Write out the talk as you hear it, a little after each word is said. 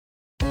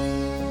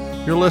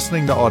You're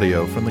listening to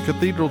audio from the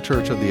Cathedral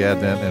Church of the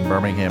Advent in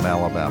Birmingham,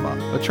 Alabama,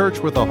 a church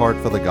with a heart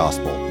for the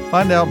gospel.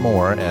 Find out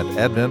more at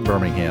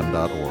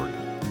adventbirmingham.org.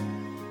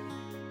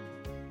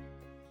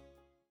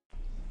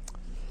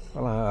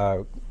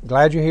 Well,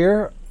 glad you're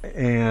here,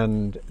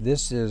 and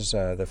this is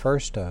the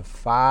first of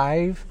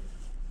 5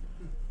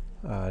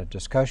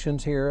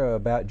 discussions here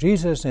about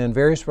Jesus and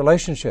various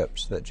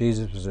relationships that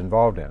Jesus was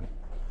involved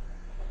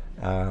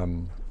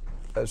in.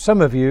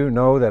 Some of you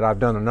know that I've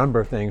done a number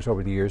of things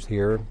over the years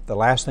here. The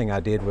last thing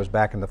I did was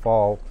back in the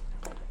fall,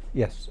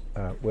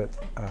 with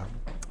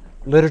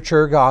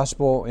literature,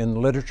 gospel in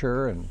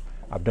literature, and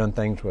I've done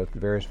things with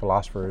various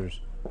philosophers,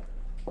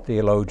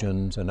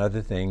 theologians, and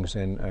other things.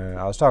 And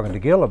I was talking to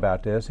Gil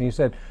about this, and he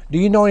said, "Do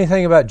you know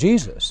anything about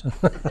Jesus?"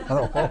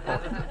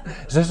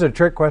 Is this a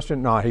trick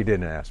question? No, he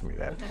didn't ask me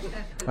that.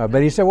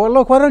 But he said, "Well,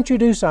 look, why don't you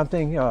do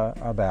something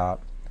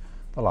about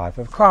the life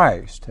of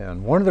Christ?"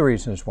 And one of the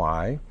reasons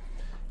why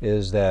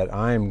is that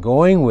I'm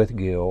going with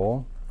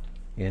Gil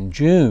in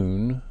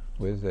June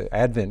with the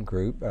Advent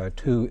group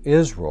to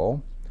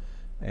Israel,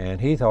 and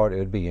he thought it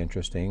would be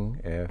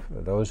interesting if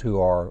those who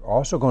are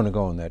also going to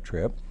go on that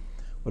trip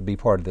would be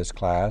part of this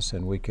class,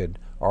 and we could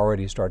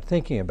already start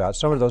thinking about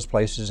some of those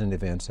places and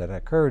events that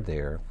occurred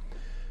there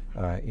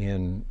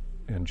in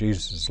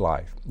Jesus'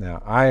 life.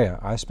 Now,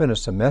 I spent a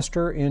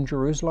semester in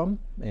Jerusalem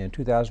in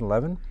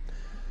 2011.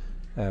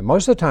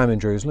 Most of the time in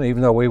Jerusalem,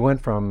 even though we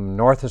went from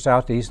north to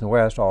south to east and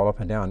west, all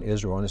up and down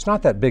Israel, and it's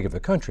not that big of a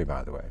country,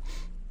 by the way.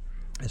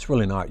 It's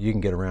really not. You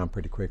can get around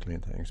pretty quickly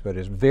and things, but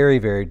it's very,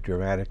 very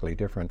dramatically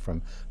different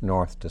from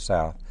north to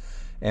south.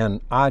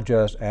 And I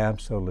just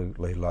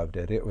absolutely loved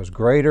it. It was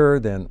greater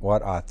than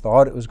what I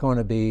thought it was going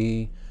to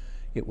be.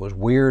 It was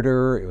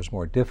weirder. It was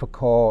more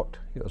difficult.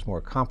 It was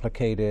more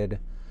complicated,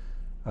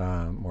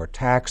 more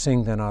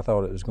taxing than I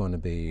thought it was going to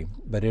be.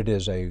 But it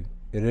is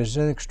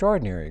an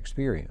extraordinary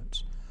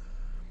experience.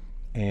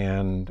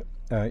 And,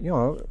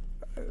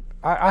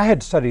 I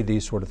had studied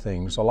these sort of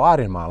things a lot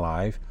in my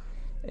life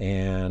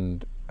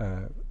and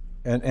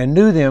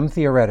knew them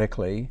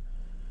theoretically,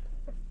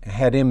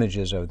 had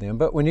images of them.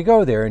 But when you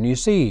go there and you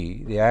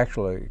see the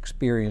actual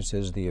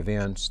experiences, the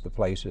events, the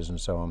places, and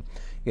so on,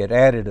 it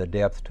added a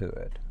depth to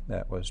it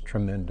that was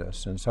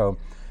tremendous. And so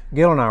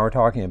Gil and I were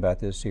talking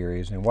about this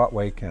series. In what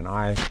way can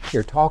I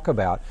here talk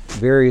about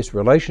various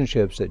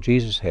relationships that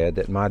Jesus had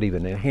that might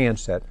even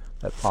enhance that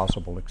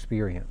possible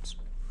experience?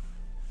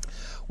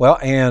 Well,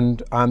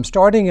 and I'm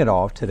starting it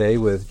off today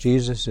with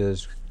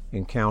Jesus'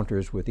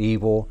 encounters with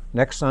evil.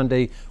 Next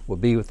Sunday will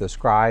be with the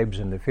scribes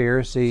and the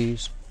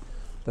Pharisees.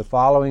 The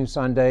following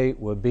Sunday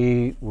will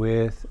be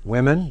with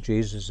women,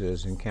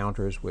 Jesus'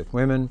 encounters with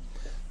women.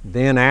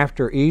 Then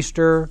after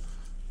Easter,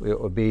 it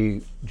will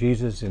be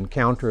Jesus'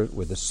 encounter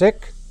with the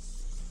sick,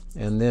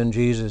 and then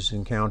Jesus'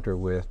 encounter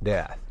with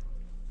death.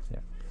 Yeah.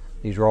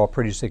 These are all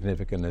pretty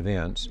significant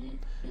events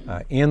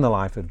in the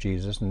life of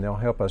Jesus, and they'll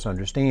help us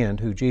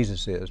understand who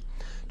Jesus is.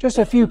 Just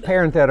a few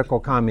parenthetical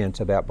comments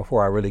about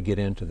before I really get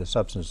into the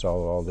substance of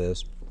all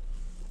this.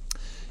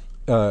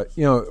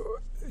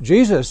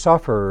 Jesus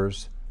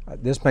suffers,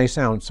 this may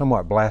sound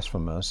somewhat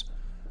blasphemous,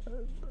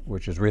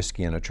 which is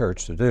risky in a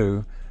church to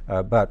do,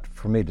 but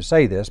for me to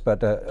say this,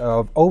 but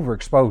of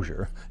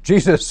overexposure.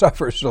 Jesus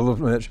suffers a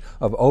little bit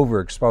of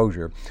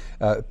overexposure.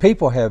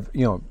 People have,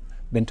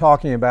 been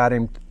talking about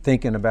him,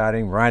 thinking about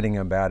him, writing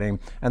about him,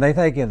 and they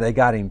think they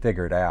got him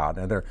figured out.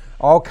 And there are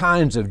all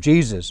kinds of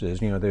Jesuses.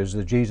 There's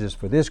the Jesus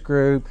for this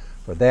group,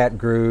 for that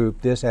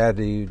group, this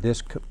attitude,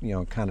 this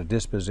kind of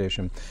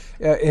disposition.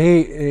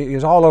 He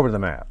is all over the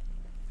map,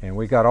 and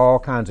we got all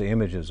kinds of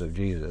images of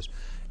Jesus.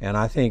 And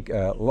I think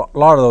a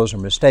lot of those are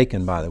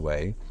mistaken, by the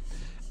way.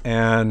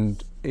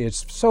 And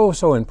it's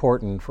so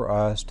important for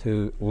us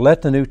to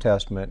let the New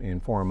Testament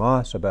inform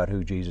us about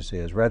who Jesus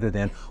is, rather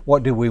than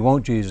what do we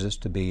want Jesus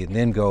to be, and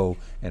then go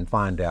and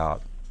find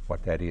out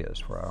what that is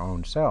for our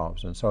own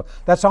selves. And so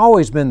that's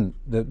always been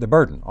the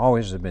burden,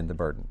 always has been the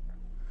burden.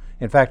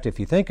 In fact, if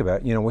you think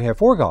about it, we have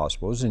 4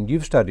 Gospels, and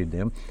you've studied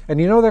them, and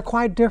they're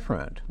quite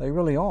different. They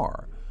really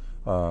are.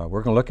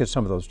 We're going to look at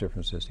some of those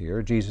differences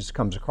here. Jesus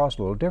comes across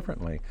a little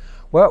differently.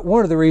 Well,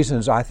 one of the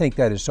reasons I think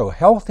that is so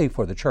healthy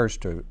for the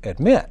church to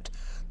admit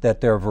that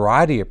there are a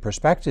variety of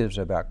perspectives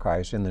about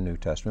Christ in the New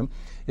Testament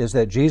is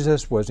that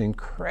Jesus was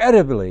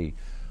incredibly,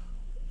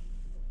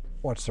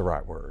 what's the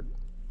right word?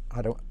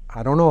 I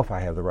don't know if I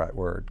have the right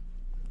word.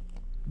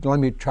 Let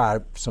me try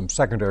some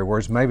secondary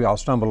words. Maybe I'll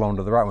stumble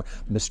onto the right one.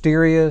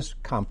 Mysterious,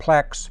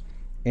 complex,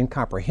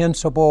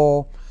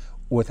 incomprehensible,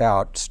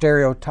 without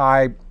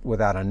stereotype,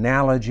 without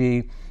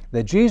analogy,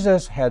 that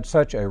Jesus had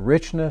such a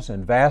richness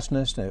and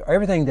vastness to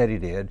everything that he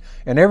did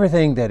and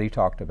everything that he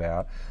talked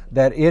about,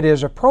 that it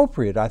is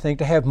appropriate, I think,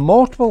 to have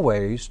multiple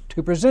ways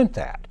to present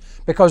that,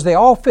 because they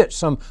all fit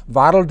some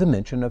vital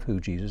dimension of who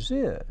Jesus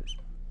is.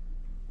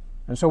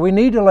 And so we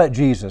need to let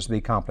Jesus be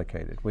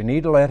complicated. We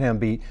need to let him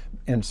be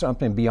in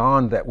something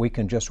beyond that we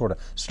can just sort of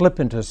slip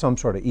into some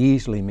sort of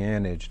easily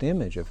managed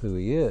image of who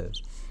he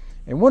is.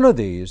 And one of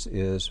these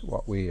is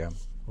what we're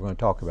going to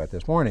talk about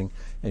this morning,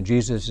 and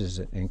Jesus'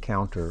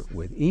 encounter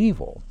with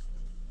evil.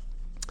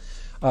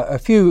 A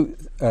few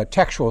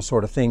textual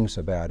sort of things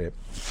about it.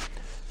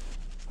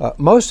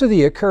 Most of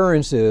the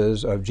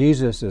occurrences of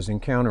Jesus'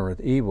 encounter with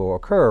evil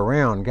occur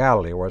around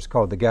Galilee, what's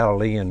called the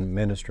Galilean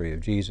ministry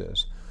of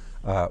Jesus.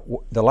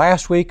 The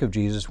last week of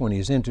Jesus, when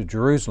he's into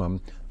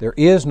Jerusalem, there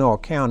is no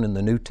account in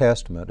the New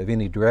Testament of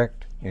any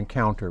direct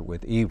encounter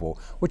with evil,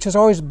 which has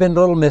always been a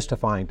little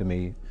mystifying to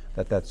me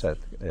that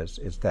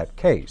is that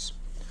case.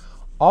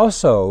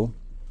 Also,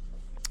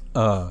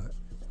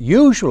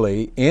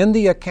 usually in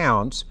the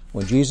accounts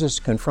when Jesus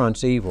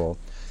confronts evil,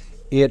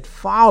 it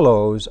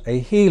follows a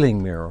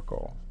healing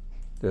miracle.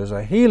 There's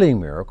a healing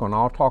miracle, and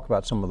I'll talk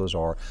about some of those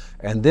are.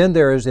 And then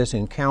there is this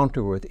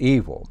encounter with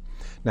evil.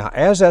 Now,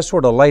 as that's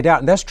sort of laid out,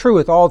 and that's true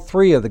with all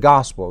three of the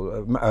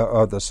Gospel,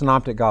 of the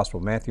Synoptic Gospel,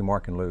 Matthew,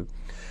 Mark, and Luke,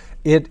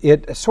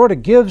 it sort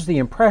of gives the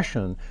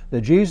impression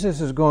that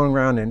Jesus is going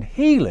around and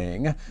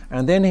healing,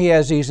 and then he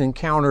has these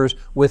encounters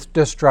with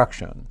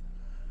destruction,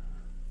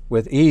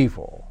 with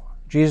evil.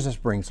 Jesus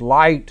brings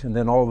light, and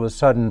then all of a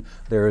sudden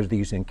there is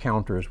these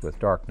encounters with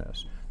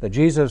darkness. That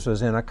Jesus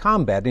was in a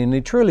combat, and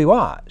he truly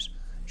was.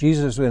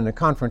 Jesus was in a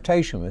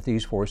confrontation with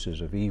these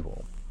forces of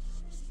evil.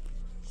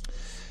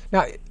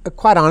 Now,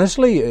 quite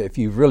honestly, if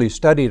you've really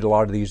studied a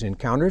lot of these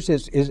encounters,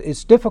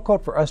 it's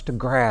difficult for us to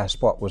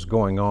grasp what was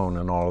going on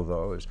in all of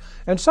those.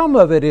 And some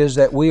of it is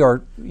that we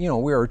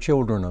are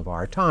children of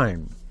our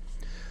time.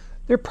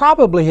 There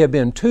probably have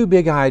been two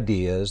big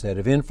ideas that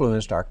have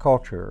influenced our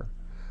culture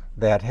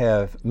that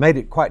have made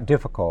it quite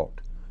difficult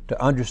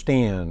to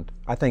understand,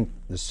 I think,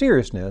 the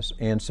seriousness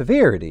and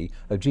severity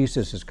of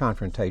Jesus'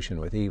 confrontation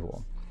with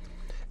evil.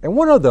 And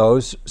one of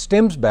those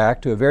stems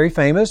back to a very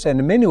famous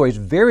and in many ways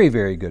very,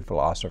 very good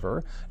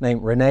philosopher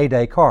named René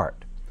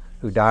Descartes,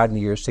 who died in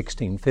the year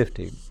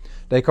 1650.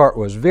 Descartes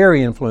was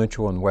very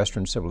influential in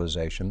Western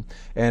civilization,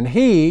 and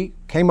he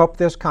came up with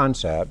this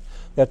concept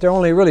that there are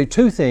only really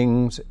two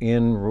things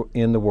in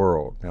the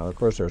world. Now, of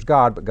course, there's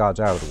God, but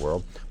God's out of the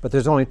world. But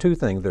there's only two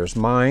things. There's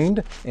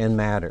mind and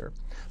matter.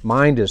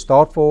 Mind is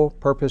thoughtful,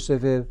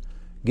 purposive,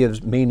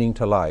 gives meaning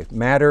to life.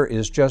 Matter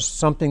is just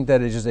something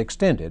that is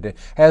extended. It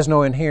has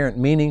no inherent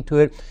meaning to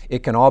it.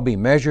 It can all be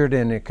measured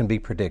and it can be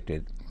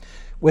predicted.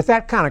 With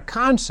that kind of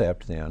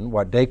concept, then,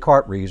 what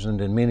Descartes reasoned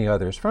and many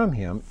others from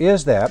him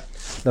is that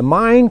the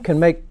mind can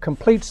make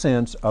complete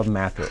sense of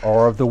matter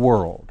or of the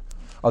world,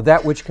 of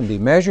that which can be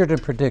measured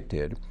and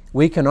predicted.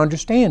 We can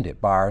understand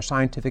it by our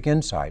scientific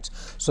insights.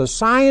 So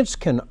science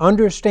can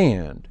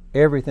understand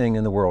everything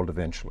in the world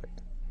eventually.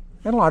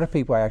 And a lot of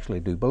people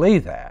actually do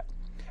believe that.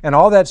 And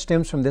all that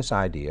stems from this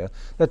idea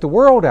that the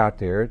world out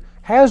there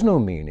has no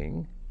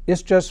meaning.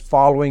 It's just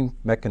following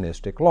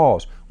mechanistic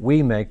laws.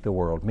 We make the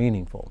world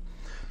meaningful.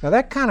 Now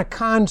that kind of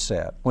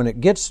concept, when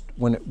it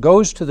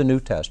goes to the New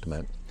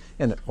Testament,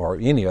 or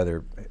any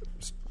other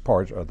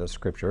part of the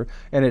Scripture,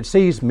 and it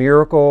sees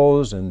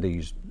miracles and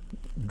these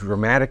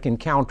dramatic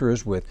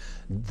encounters with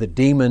the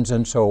demons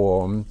and so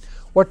on,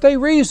 what they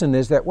reason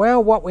is that,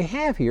 well, what we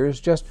have here is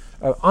just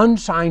an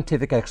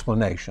unscientific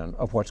explanation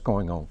of what's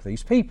going on with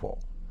these people.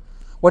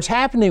 What's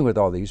happening with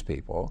all these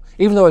people,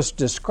 even though it's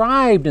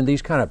described in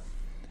these kind of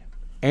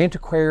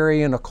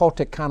antiquarian,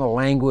 occultic kind of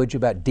language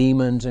about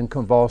demons and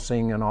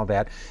convulsing and all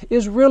that,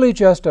 is really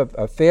just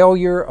a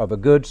failure of a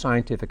good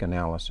scientific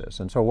analysis.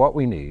 And so what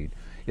we need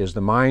is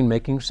the mind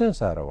making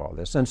sense out of all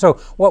this. And so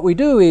what we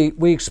do,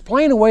 we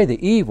explain away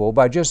the evil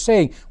by just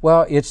saying,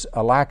 well, it's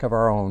a lack of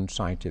our own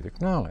scientific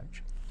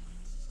knowledge.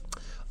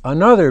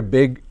 Another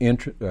big,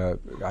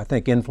 I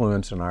think,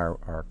 influence in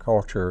our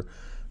culture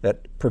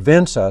that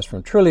prevents us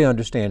from truly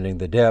understanding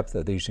the depth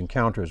of these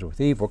encounters with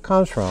evil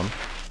comes from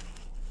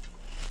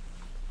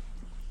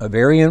a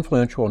very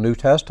influential New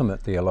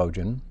Testament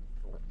theologian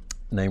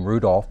named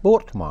Rudolf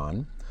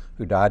Bultmann,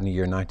 who died in the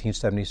year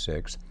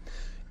 1976.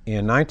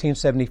 In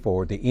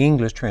 1974, the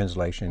English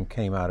translation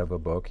came out of a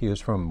book, he was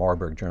from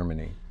Marburg,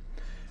 Germany,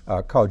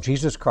 called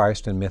Jesus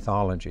Christ and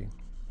Mythology.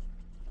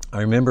 I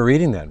remember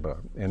reading that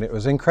book, and it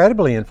was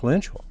incredibly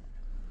influential.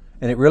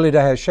 And it really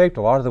has shaped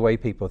a lot of the way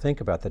people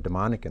think about the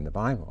demonic in the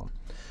Bible.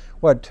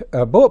 What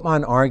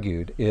Bultmann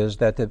argued is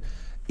that the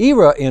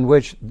era in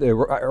which the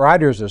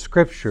writers of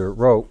Scripture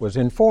wrote was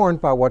informed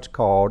by what's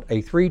called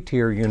a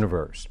three-tier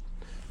universe: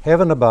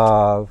 heaven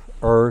above,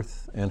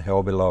 earth, and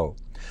hell below.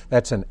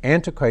 That's an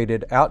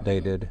antiquated,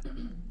 outdated,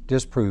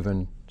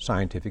 disproven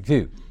scientific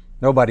view.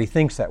 Nobody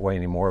thinks that way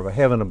anymore, of a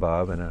heaven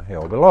above and a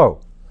hell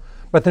below.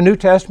 But the New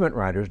Testament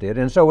writers did,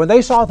 and so when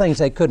they saw things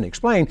they couldn't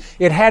explain,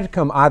 it had to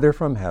come either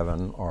from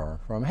heaven or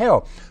from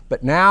hell.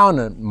 But now in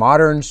a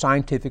modern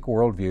scientific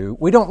worldview,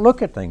 we don't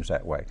look at things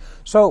that way.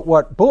 So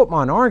what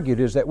Bultmann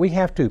argued is that we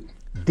have to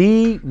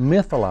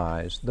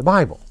demythalize the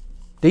Bible,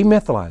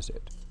 demythalize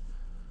it.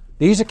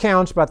 These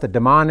accounts about the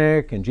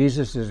demonic and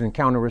Jesus'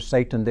 encounter with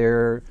Satan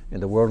there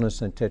in the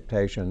wilderness and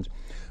temptations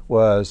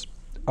was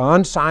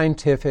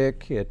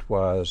unscientific. It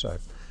was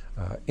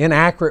an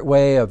inaccurate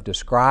way of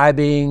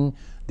describing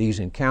these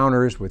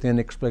encounters with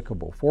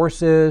inexplicable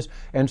forces.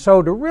 And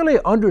so to really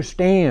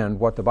understand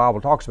what the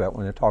Bible talks about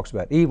when it talks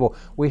about evil,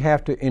 we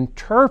have to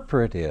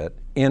interpret it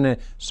in a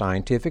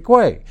scientific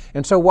way.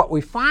 And so what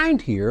we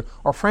find here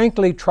are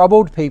frankly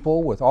troubled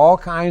people with all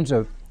kinds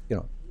of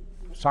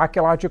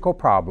psychological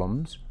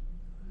problems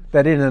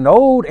that in an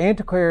old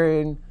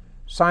antiquarian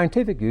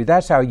scientific view,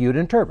 that's how you'd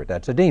interpret.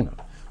 That's a demon.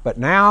 But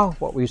now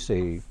what we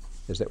see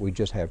is that we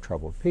just have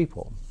troubled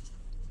people.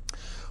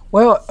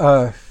 Well,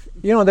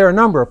 there are a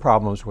number of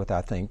problems with,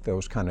 I think,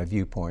 those kind of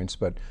viewpoints,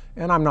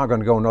 and I'm not going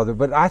to go into other,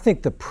 but I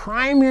think the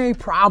primary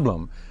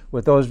problem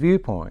with those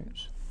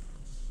viewpoints,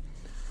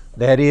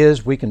 that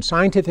is, we can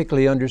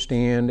scientifically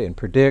understand and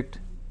predict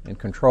and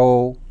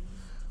control.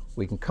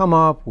 We can come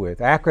up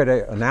with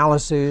accurate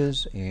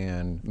analysis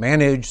and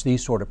manage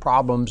these sort of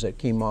problems that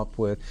came up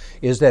with,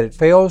 is that it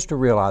fails to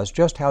realize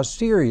just how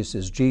serious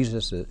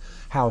Jesus'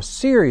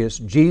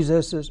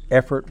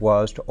 effort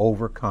was to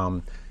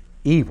overcome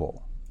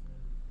evil.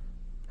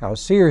 How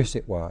serious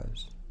it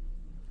was.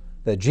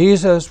 That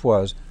Jesus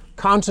was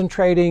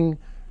concentrating,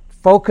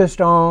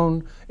 focused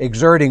on,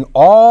 exerting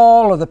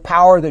all of the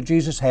power that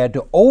Jesus had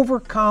to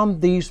overcome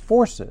these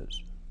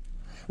forces.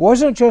 It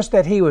wasn't just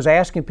that he was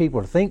asking people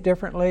to think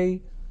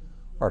differently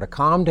or to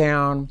calm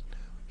down.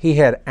 He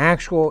had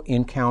actual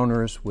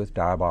encounters with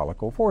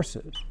diabolical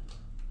forces.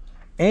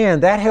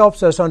 And that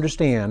helps us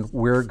understand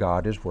where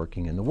God is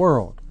working in the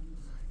world.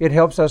 It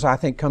helps us, I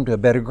think, come to a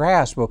better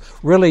grasp of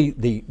really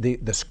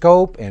the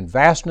scope and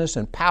vastness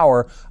and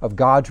power of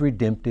God's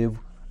redemptive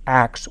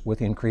acts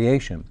within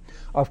creation.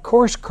 Of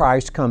course,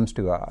 Christ comes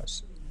to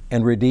us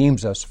and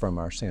redeems us from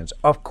our sins.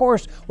 Of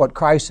course, what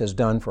Christ has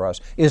done for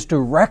us is to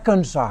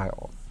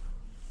reconcile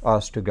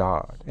us to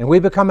God. And we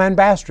become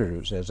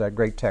ambassadors, as that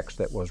great text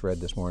that was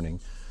read this morning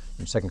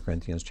in 2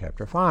 Corinthians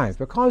chapter 5,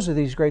 because of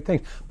these great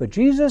things. But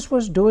Jesus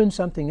was doing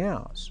something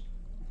else.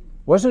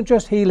 Wasn't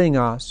just healing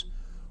us,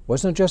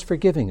 wasn't just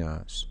forgiving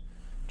us.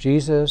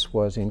 Jesus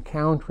was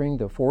encountering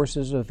the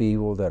forces of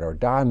evil that are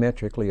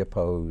diametrically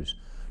opposed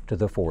to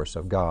the force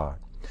of God.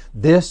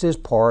 This is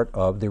part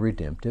of the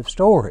redemptive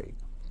story.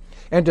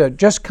 And to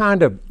just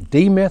kind of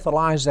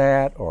demythalize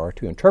that, or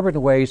to interpret the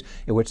ways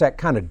in which that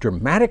kind of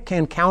dramatic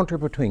encounter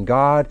between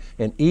God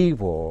and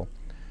evil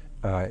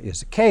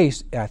is the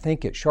case, I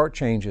think it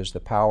shortchanges the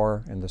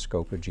power and the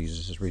scope of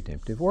Jesus'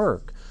 redemptive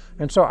work.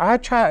 And so I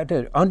try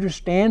to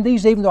understand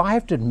these, even though I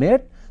have to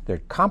admit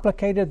they're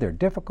complicated, they're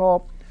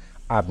difficult.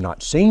 I've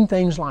not seen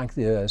things like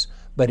this,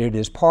 but it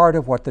is part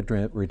of what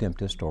the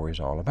redemptive story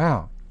is all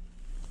about.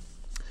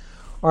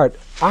 All right,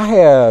 I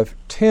have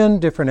 10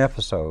 different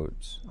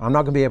episodes. I'm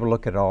not going to be able to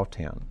look at all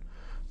 10,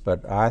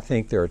 but I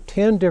think there are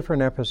 10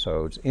 different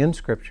episodes in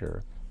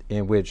Scripture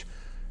in which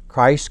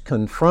Christ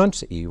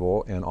confronts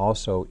evil and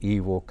also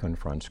evil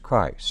confronts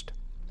Christ.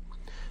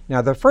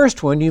 Now, the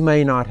first one you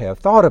may not have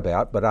thought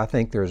about, but I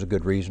think there's a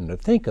good reason to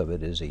think of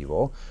it as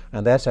evil,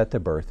 and that's at the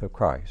birth of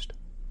Christ.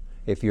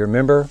 If you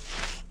remember,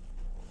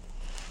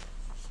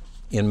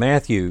 in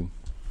Matthew,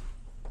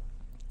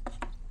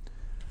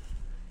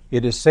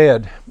 it is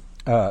said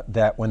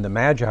that when the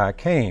Magi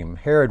came,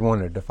 Herod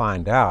wanted to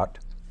find out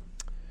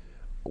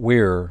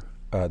where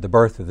the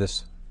birth of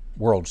this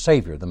world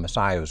Savior, the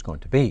Messiah, was going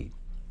to be.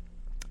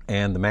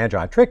 And the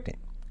Magi tricked him.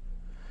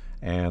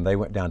 And they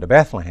went down to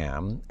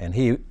Bethlehem, and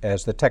he,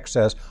 as the text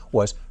says,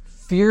 was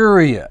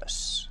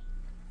furious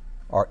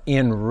or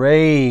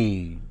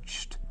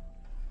enraged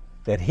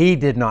that he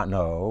did not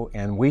know,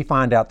 and we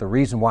find out the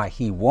reason why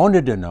he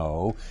wanted to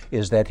know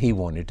is that he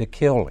wanted to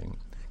kill him,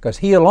 because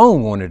he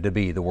alone wanted to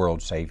be the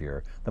world's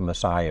Savior, the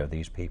Messiah of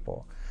these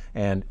people.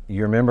 And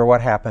you remember what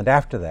happened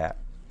after that.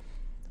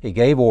 He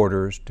gave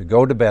orders to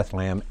go to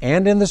Bethlehem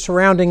and in the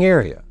surrounding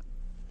area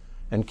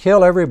and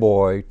kill every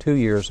boy 2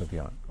 years of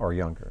young or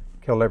younger.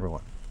 Kill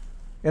everyone.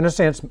 In a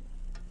sense,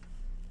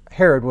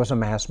 Herod was a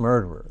mass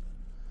murderer.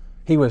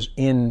 He was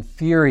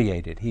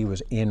infuriated. He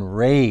was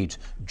enraged,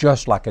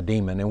 just like a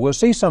demon. And we'll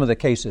see some of the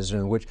cases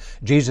in which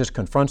Jesus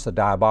confronts the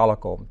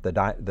diabolical,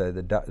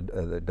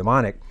 the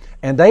demonic,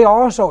 and they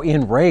are also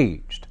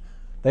enraged.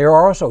 They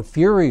are also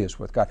furious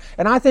with God.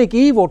 And I think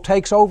evil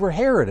takes over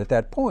Herod at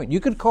that point.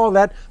 You could call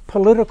that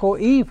political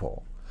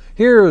evil.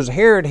 Here is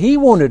Herod. He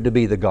wanted to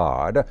be the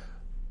God.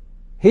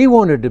 He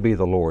wanted to be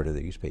the Lord of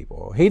these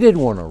people. He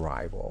didn't want a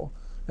rival.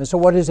 And so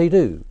what does he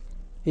do?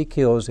 He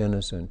kills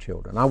innocent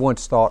children. I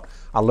once thought,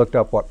 I looked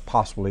up what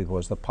possibly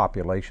was the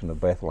population of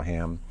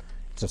Bethlehem.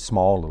 It's a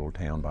small little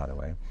town, by the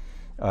way,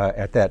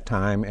 at that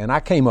time. And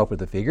I came up with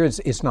the figure.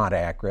 It's not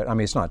accurate. I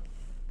mean, it's not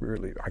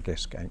really, I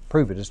guess, can't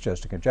prove it. It's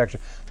just a conjecture.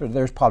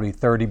 There's probably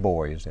 30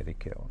 boys that he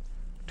killed,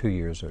 2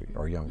 years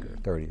or younger,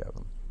 30 of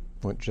them.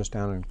 Went just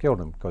down and killed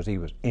them because he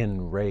was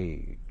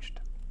enraged.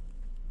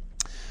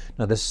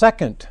 Now, the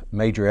second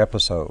major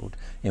episode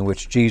in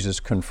which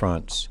Jesus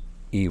confronts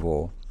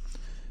evil,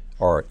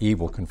 or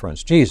evil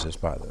confronts Jesus,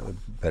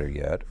 better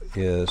yet,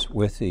 is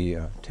with the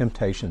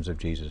temptations of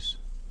Jesus.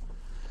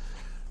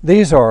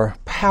 These are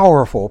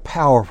powerful,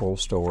 powerful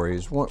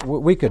stories.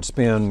 We could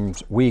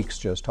spend weeks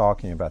just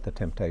talking about the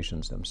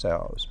temptations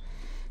themselves.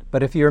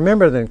 But if you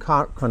remember the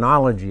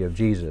chronology of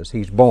Jesus,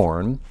 he's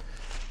born,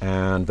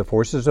 and the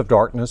forces of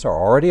darkness are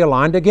already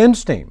aligned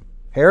against him.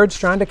 Herod's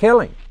trying to kill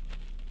him,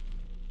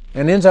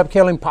 and ends up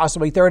killing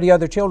possibly 30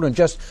 other children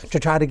just to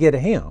try to get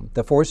at him.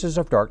 The forces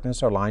of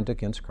darkness are aligned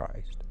against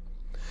Christ.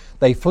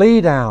 They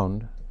flee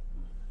down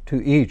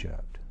to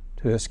Egypt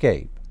to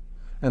escape,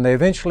 and they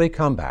eventually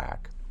come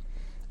back.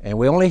 And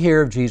we only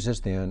hear of Jesus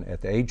then at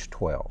the age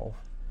 12,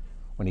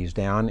 when he's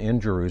down in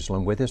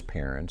Jerusalem with his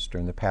parents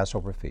during the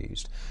Passover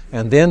feast.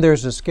 And then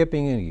there's a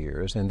skipping in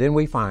years, and then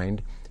we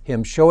find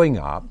him showing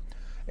up,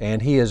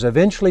 and he is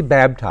eventually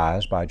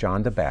baptized by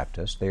John the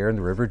Baptist there in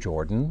the River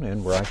Jordan,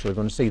 and we're actually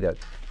going to see that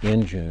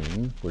in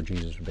June, where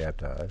Jesus was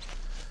baptized.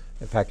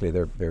 In fact,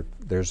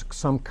 there's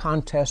some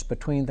contest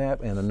between that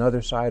and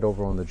another site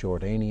over on the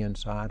Jordanian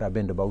side. I've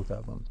been to both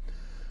of them.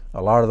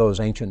 A lot of those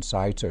ancient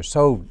sites are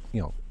so,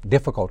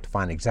 difficult to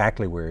find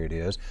exactly where it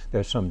is.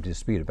 There's some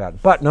dispute about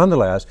it. But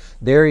nonetheless,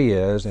 there he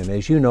is, and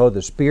as you know,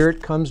 the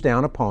Spirit comes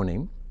down upon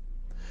him,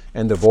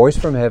 and the voice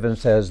from heaven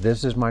says,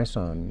 "This is my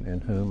Son,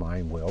 in whom I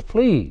am well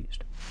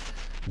pleased."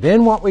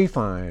 Then what we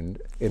find,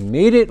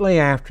 immediately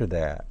after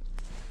that,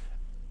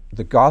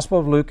 the Gospel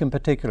of Luke in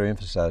particular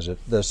emphasizes it,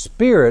 the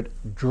Spirit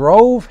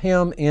drove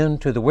him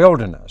into the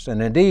wilderness,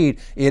 and indeed,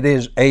 it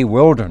is a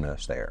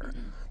wilderness there.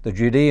 The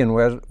Judean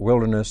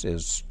wilderness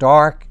is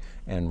stark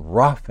and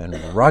rough and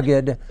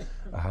rugged,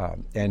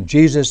 and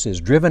Jesus is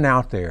driven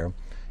out there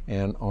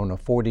and on a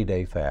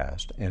 40-day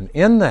fast. And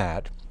in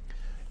that,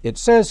 it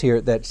says here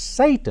that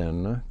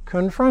Satan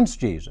confronts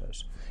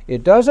Jesus.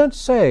 It doesn't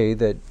say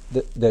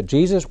that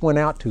Jesus went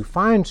out to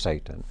find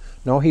Satan.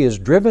 No, he is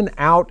driven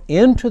out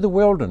into the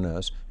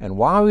wilderness, and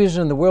while he's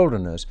in the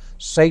wilderness,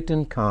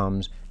 Satan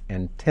comes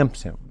and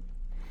tempts him.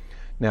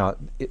 Now,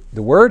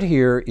 the word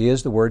here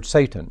is the word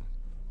Satan.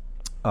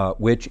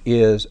 Which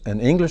is an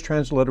English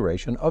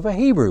transliteration of a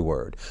Hebrew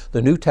word.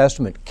 The New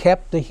Testament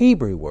kept the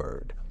Hebrew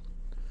word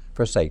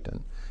for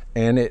Satan,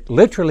 and it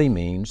literally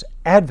means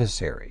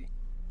adversary.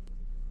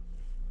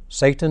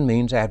 Satan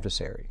means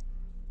adversary.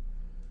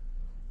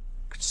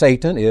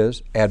 Satan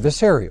is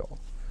adversarial.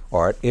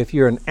 All right, if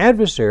you're an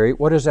adversary,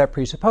 what does that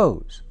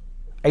presuppose?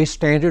 A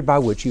standard by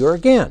which you are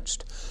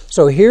against.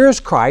 So here's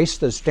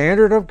Christ, the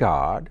standard of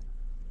God,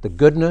 the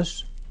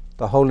goodness,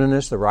 the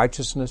holiness, the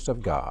righteousness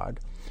of God,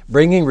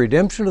 bringing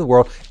redemption to the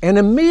world, and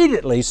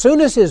immediately, as soon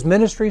as his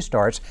ministry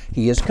starts,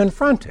 he is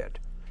confronted.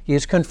 He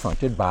is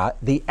confronted by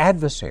the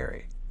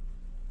adversary,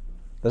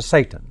 the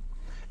Satan.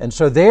 And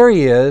so there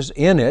he is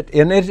in it,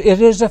 and it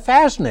is a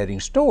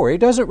fascinating story. It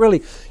doesn't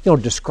really,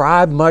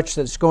 describe much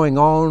that's going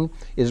on.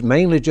 It's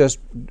mainly just,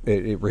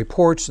 it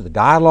reports the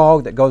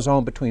dialogue that goes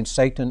on between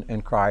Satan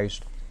and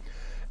Christ.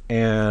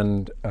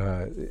 And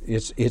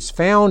it's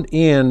found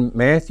in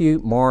Matthew,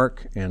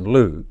 Mark, and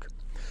Luke.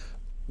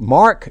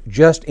 Mark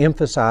just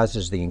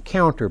emphasizes the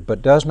encounter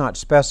but does not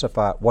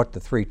specify what the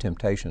three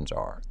temptations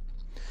are.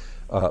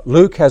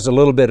 Luke has a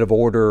little bit of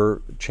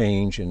order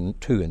change in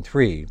 2 and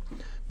 3.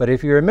 But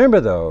if you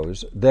remember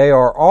those, they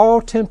are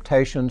all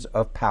temptations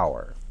of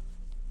power.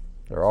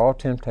 They're all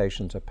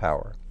temptations of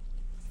power.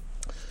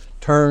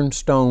 Turn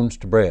stones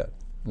to bread.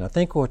 Now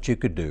think what you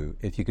could do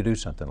if you could do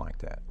something like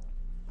that.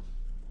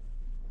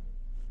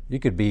 You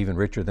could be even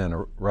richer than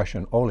a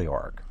Russian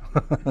oligarch.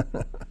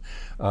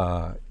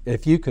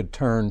 If you could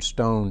turn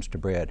stones to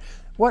bread,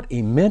 what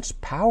immense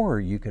power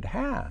you could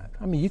have.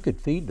 I mean, you could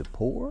feed the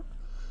poor.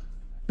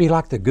 Be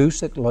like the goose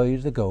that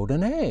lays the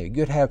golden egg.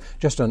 You'd have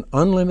just an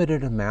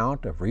unlimited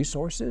amount of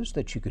resources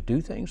that you could do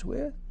things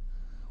with.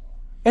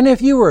 And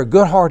if you were a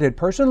good-hearted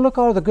person, look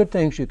all the good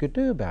things you could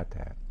do about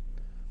that.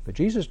 But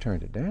Jesus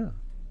turned it down.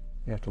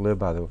 You have to live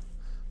by the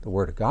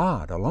Word of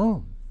God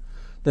alone.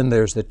 Then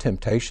there's the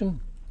temptation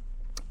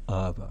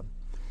of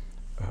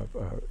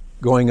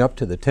going up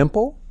to the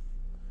temple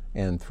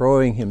and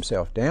throwing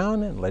himself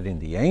down and letting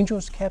the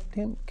angels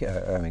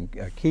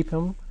keep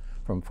him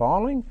from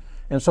falling,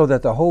 and so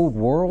that the whole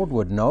world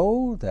would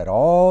know that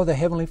all the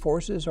heavenly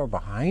forces are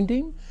behind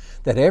him,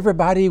 that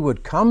everybody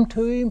would come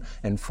to him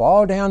and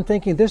fall down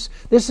thinking, this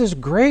is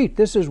great,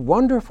 this is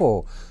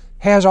wonderful,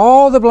 has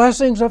all the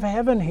blessings of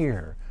heaven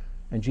here.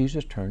 And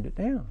Jesus turned it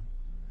down.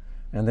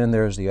 And then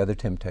there's the other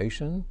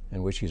temptation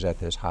in which he's at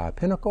this high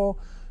pinnacle,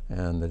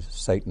 and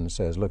Satan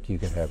says, look, you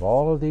can have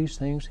all of these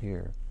things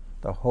here.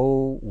 The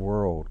whole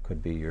world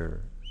could be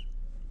yours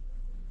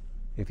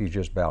if you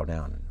just bow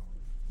down and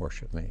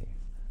worship me.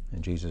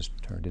 And Jesus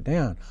turned it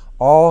down.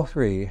 All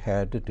three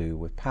had to do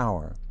with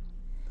power.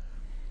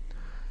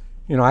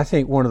 I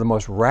think one of the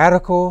most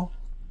radical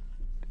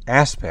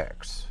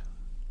aspects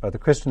of the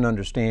Christian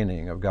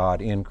understanding of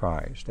God in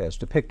Christ, as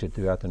depicted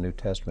throughout the New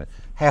Testament,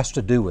 has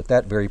to do with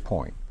that very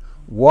point.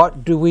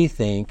 What do we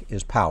think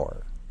is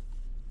power?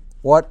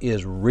 What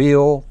is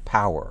real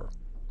power?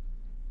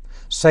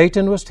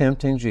 Satan was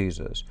tempting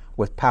Jesus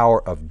with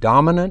power of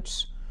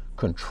dominance,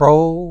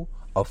 control,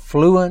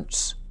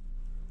 affluence,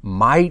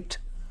 might,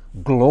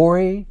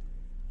 glory,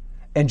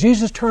 and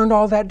Jesus turned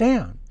all that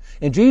down.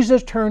 And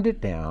Jesus turned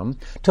it down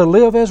to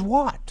live as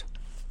what?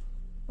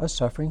 A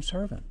suffering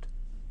servant,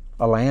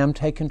 a lamb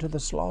taken to the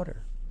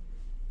slaughter,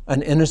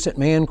 an innocent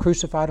man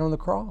crucified on the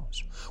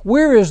cross?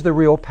 Where is the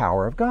real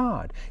power of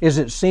God? Is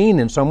it seen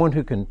in someone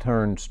who can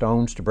turn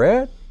stones to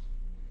bread?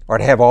 Or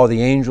to have all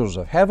the angels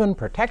of heaven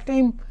protect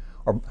him?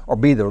 Or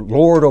be the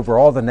Lord over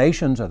all the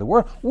nations of the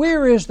world?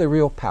 Where is the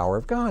real power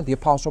of God? The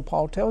Apostle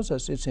Paul tells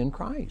us it's in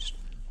Christ,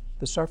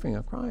 the suffering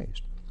of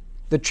Christ.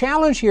 The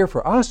challenge here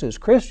for us as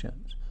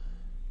Christians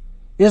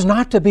is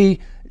not to be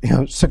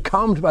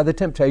succumbed by the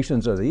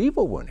temptations of the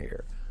evil one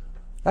here.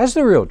 That's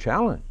the real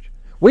challenge.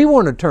 We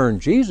want to turn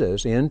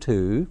Jesus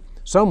into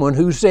someone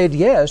who said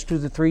yes to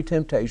the three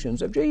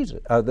temptations of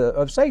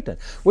of Satan.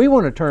 We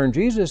want to turn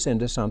Jesus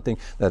into something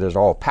that is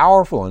all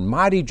powerful and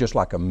mighty, just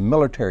like a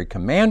military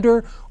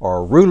commander or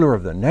a ruler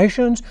of the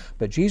nations.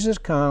 But Jesus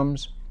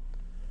comes,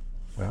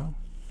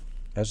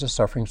 as a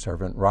suffering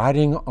servant,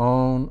 riding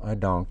on a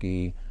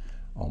donkey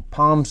on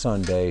Palm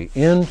Sunday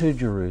into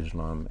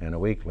Jerusalem, and a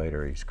week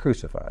later he's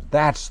crucified.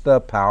 That's the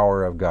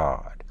power of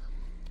God.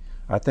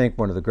 I think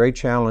one of the great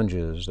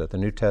challenges that the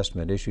New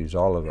Testament issues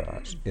all of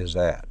us is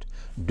that.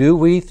 Do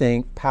we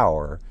think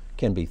power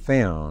can be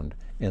found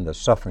in the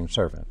suffering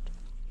servant?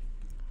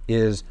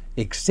 Is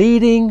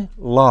exceeding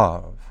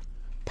love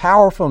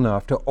powerful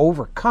enough to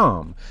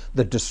overcome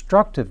the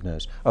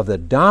destructiveness of the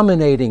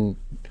dominating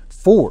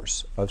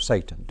force of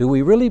Satan? Do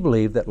we really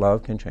believe that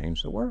love can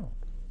change the world?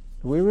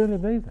 Do we really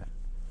believe that?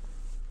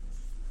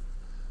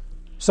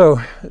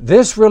 So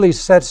this really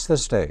sets the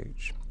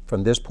stage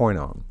from this point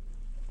on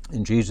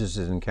in Jesus'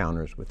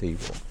 encounters with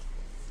evil.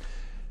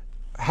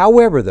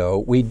 However, though,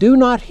 we do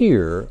not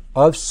hear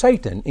of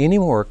Satan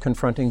anymore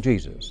confronting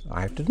Jesus.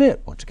 I have to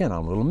admit, once again,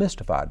 I'm a little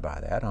mystified by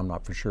that. I'm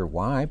not for sure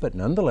why, but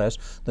nonetheless,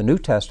 the New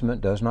Testament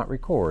does not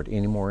record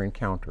any more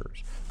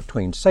encounters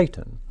between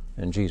Satan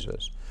and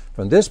Jesus.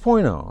 From this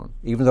point on,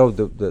 even though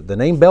the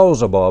name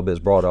Beelzebub is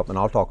brought up, and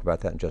I'll talk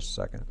about that in just a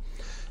second,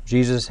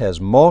 Jesus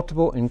has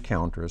multiple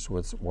encounters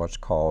with what's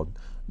called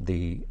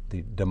the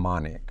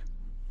demonic.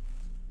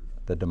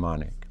 The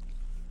demonic.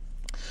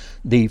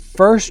 The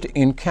first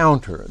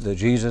encounter that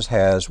Jesus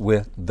has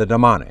with the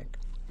demonic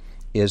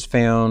is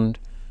found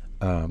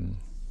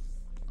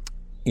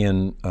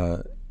in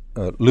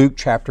Luke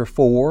chapter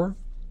 4.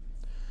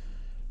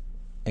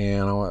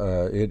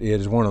 And it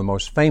is one of the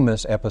most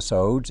famous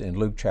episodes in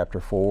Luke chapter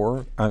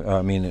 4,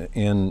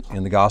 in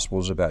the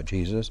Gospels about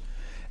Jesus.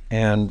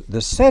 And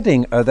the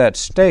setting of that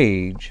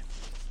stage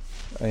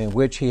in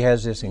which he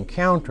has this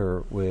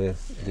encounter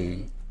with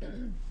the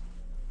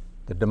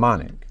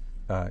demonic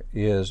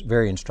is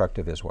very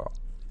instructive as well.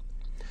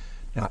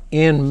 Now,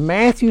 in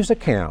Matthew's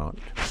account,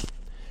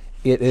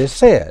 it is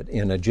said,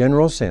 in a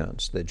general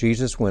sense, that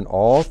Jesus went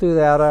all through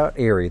that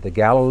area, the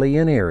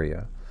Galilean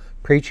area,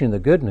 preaching the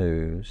good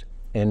news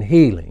and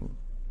healing.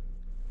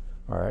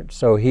 All right,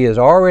 so he has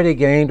already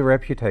gained a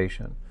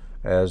reputation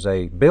as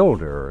a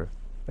builder,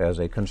 as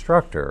a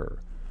constructor,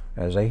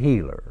 as a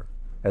healer,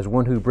 as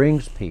one who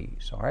brings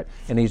peace. All right,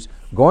 and he's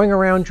going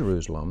around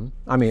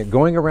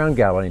going around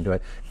Galilee and doing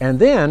it. And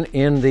then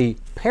in the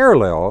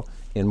parallel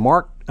in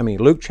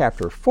Luke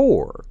chapter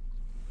 4,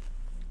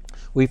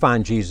 we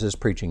find Jesus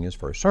preaching his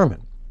first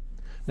sermon.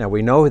 Now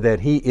we know that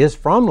he is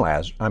from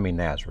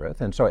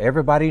Nazareth, and so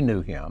everybody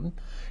knew him.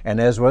 And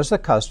as was the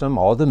custom,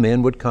 all the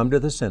men would come to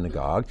the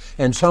synagogue,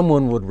 and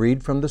someone would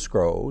read from the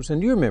scrolls.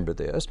 And you remember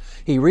this.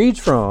 He reads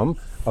from,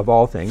 of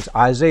all things,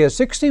 Isaiah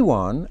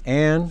 61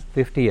 and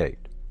 58.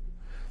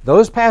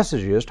 Those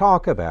passages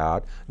talk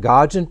about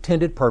God's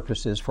intended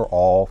purposes for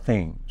all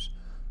things.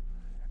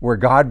 Where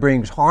God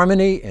brings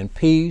harmony and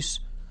peace,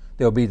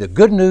 there'll be the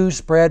good news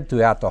spread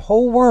throughout the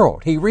whole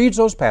world. He reads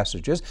those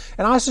passages,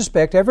 and I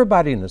suspect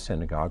everybody in the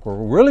synagogue were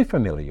really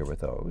familiar with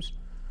those,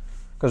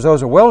 because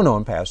those are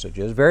well-known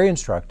passages, very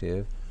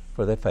instructive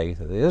for the faith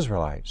of the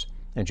Israelites.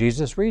 And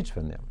Jesus reads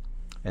from them.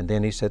 And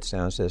then he sits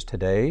down and says,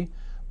 "Today,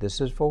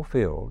 this is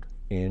fulfilled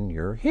in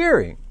your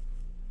hearing."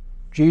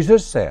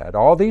 Jesus said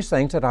all these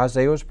things that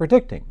Isaiah was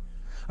predicting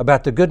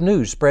about the good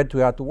news spread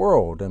throughout the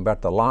world, and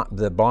about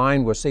the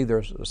blind will see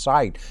their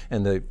sight,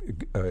 and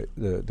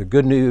the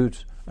good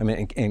news.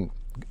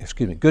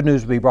 Good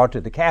news will be brought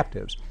to the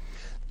captives.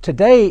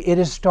 Today it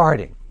is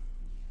starting.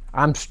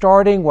 I'm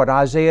starting what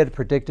Isaiah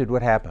predicted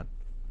would happen,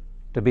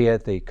 to be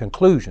at the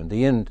conclusion,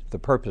 the end, the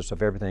purpose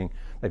of everything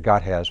that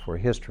God has for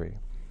history.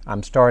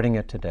 I'm starting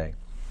it today.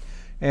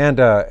 And,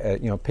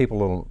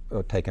 people are a little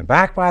taken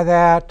back by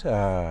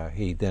that.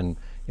 He then,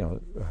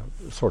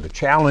 sort of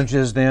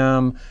challenges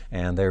them,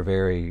 and they're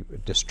very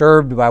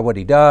disturbed by what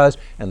he does,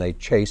 and they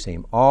chase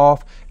him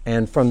off.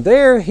 And from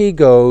there, he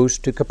goes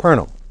to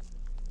Capernaum.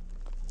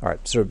 All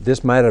right, so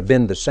this might have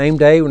been the same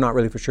day. We're not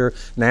really for sure.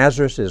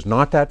 Nazareth is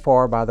not that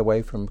far, by the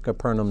way, from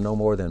Capernaum, no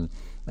more than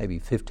maybe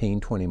 15,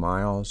 20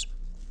 miles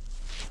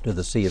to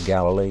the Sea of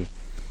Galilee.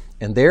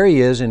 And there he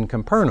is in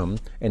Capernaum,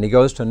 and he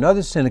goes to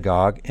another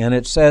synagogue, and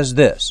it says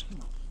this.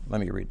 Let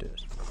me read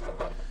this.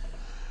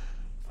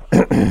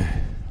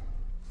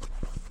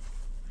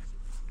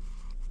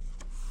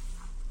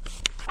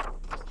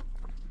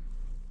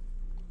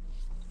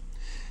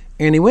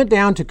 And he went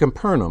down to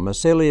Capernaum, a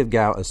city of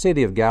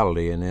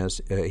Galilee, and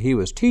as he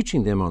was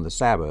teaching them on the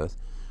Sabbath,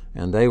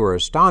 and they were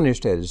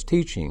astonished at his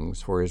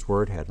teachings, for his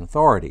word had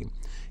authority.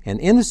 And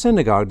in the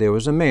synagogue there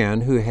was a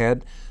man who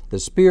had the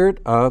spirit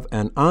of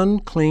an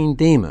unclean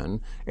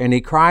demon, and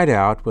he cried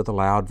out with a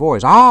loud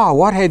voice, "Ah,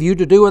 what have you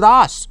to do with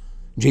us,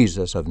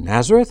 Jesus of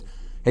Nazareth?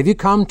 Have you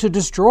come to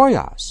destroy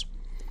us?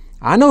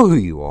 I know who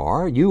you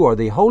are. You are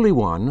the Holy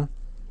One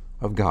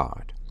of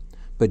God."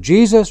 But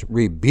Jesus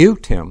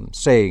rebuked him,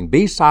 saying,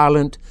 "Be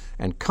silent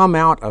and come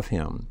out of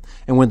him."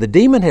 And when the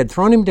demon had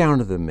thrown him down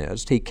to the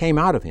midst, he came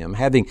out of him,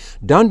 having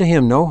done to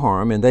him no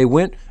harm. And they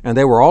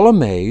were all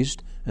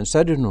amazed, and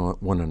said to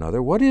one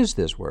another, "What is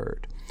this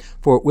word?"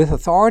 For with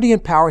authority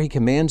and power he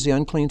commands the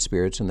unclean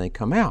spirits, and they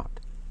come out.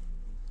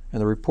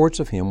 And the reports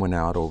of him went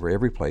out over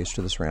every place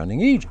to the surrounding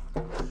Egypt.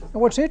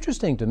 And what's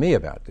interesting to me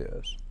about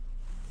this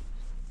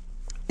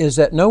is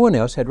that no one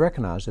else had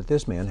recognized that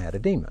this man had a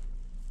demon.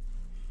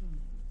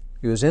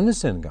 He was in the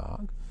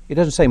synagogue. It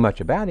doesn't say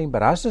much about him,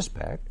 but I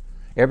suspect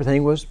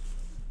everything was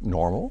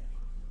normal.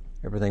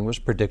 Everything was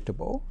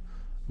predictable.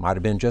 Might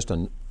have been just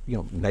a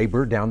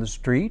neighbor down the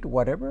street,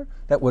 whatever,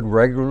 that would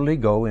regularly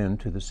go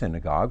into the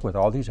synagogue with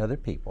all these other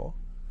people.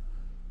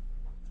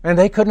 And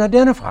they couldn't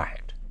identify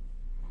it.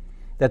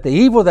 That the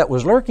evil that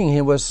was lurking in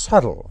him was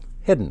subtle,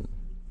 hidden,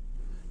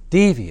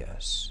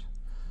 devious.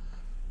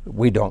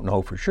 We don't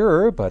know for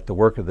sure, but the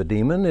work of the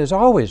demon is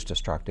always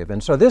destructive.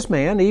 And so this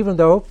man, even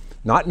though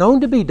not known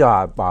to be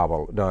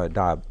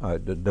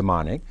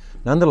demonic,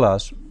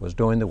 nonetheless was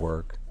doing the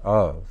work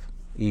of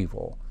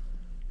evil,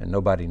 and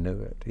nobody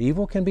knew it.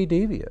 Evil can be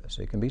devious.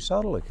 It can be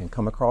subtle. It can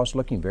come across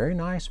looking very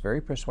nice,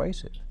 very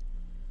persuasive.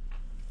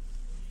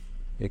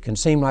 It can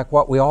seem like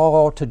what we all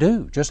ought to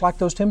do, just like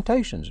those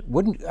temptations.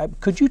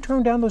 Could you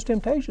turn down those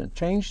temptations?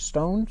 Change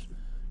stones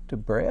to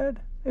bread?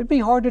 It'd be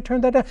hard to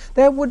turn that down.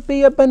 That would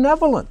be a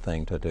benevolent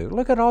thing to do.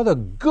 Look at all the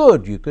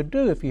good you could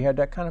do if you had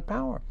that kind of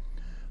power.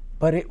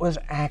 But it was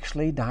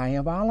actually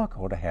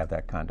diabolical to have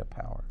that kind of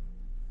power.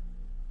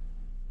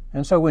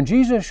 And so when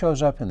Jesus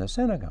shows up in the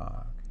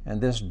synagogue,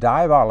 and this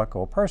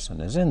diabolical person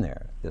is in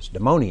there, this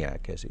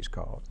demoniac as he's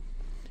called,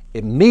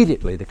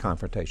 immediately the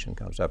confrontation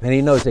comes up. And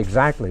he knows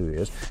exactly who he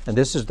is. And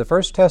this is the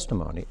first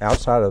testimony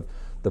outside of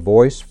the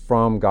voice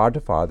from God the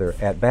Father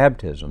at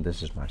baptism,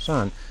 "This is my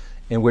Son,"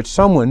 in which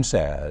someone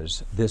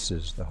says, "This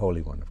is the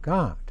Holy One of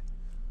God."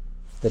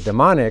 The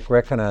demonic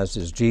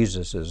recognizes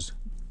Jesus'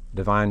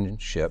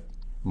 divineship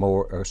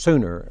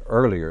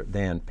earlier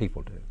than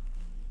people do.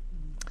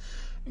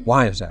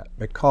 Why is that?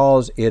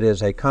 Because it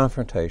is a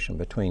confrontation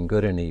between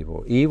good and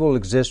evil. Evil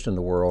exists in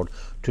the world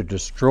to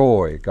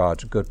destroy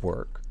God's good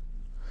work.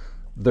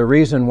 The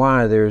reason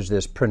why there's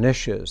this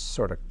pernicious,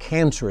 sort of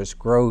cancerous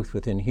growth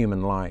within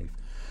human life,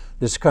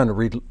 this kind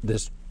of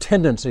this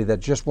tendency that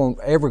just won't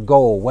ever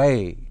go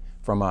away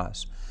from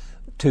us,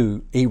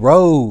 to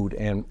erode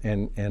and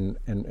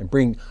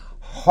bring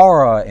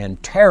horror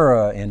and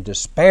terror and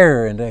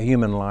despair into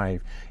human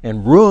life,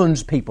 and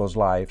ruins people's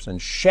lives and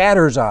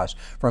shatters us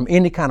from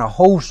any kind of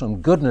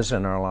wholesome goodness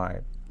in our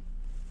life,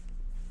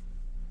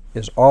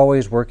 is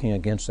always working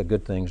against the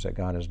good things that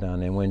God has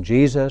done. And when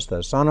Jesus,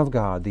 the Son of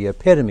God, the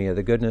epitome of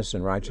the goodness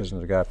and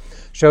righteousness of God,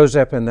 shows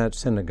up in that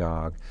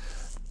synagogue,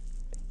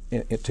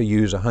 to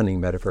use a hunting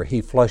metaphor,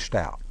 he flushed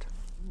out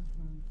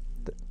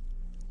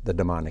the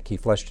demonic. He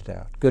flushed it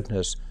out.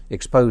 Goodness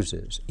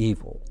exposes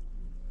evil.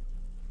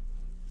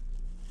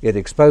 It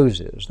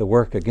exposes the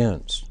work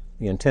against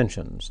the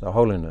intentions, the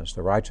holiness,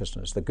 the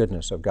righteousness, the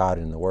goodness of God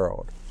in the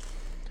world.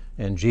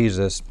 And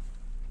Jesus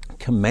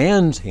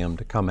commands him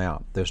to come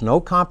out. There's no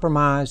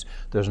compromise.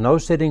 There's no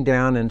sitting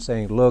down and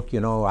saying, "Look,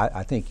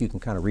 I think you can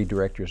kind of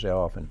redirect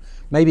yourself and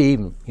maybe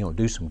even,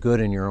 do some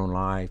good in your own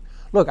life.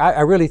 Look,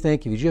 I really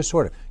think if you just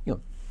sort of,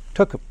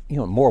 took,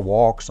 more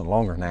walks and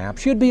longer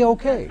naps, you'd be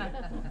okay."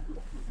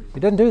 He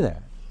doesn't do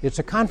that. It's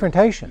a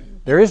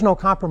confrontation. There is no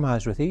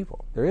compromise with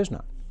evil. There is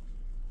none.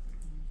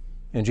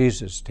 And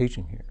Jesus is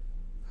teaching here.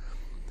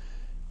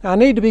 Now, I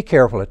need to be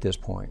careful at this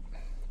point.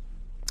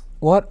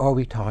 What are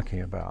we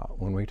talking about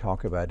when we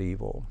talk about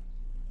evil?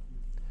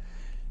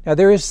 Now,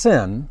 there is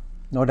sin,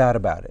 no doubt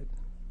about it.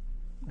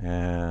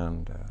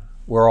 And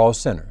we're all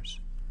sinners.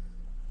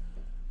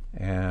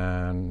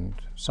 And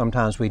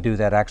sometimes we do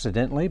that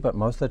accidentally, but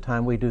most of the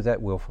time we do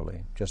that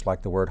willfully. Just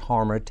like the word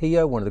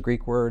hamartia, one of the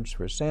Greek words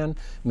for sin,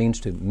 means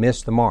to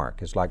miss the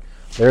mark. It's like,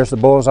 there's the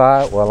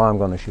bullseye, well, I'm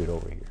going to shoot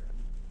over here.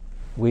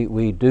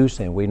 We do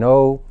sin. We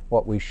know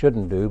what we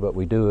shouldn't do, but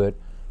we do it.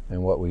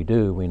 And what we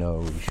do, we know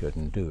we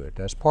shouldn't do it.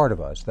 That's part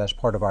of us. That's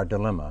part of our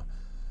dilemma,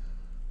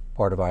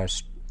 part of our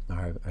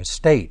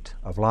state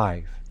of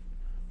life,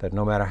 that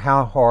no matter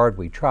how hard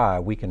we try,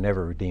 we can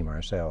never redeem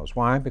ourselves.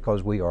 Why?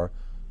 Because we are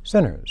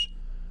sinners.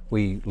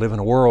 We live in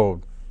a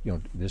world,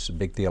 this is a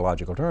big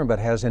theological term, but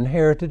has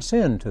inherited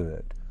sin to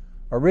it,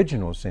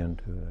 original sin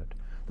to it.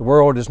 The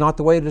world is not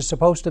the way it is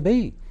supposed to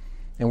be,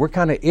 and we're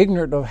kind of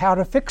ignorant of how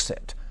to fix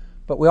it.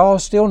 But we all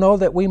still know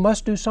that we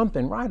must do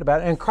something right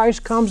about it, and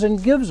Christ comes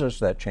and gives us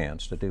that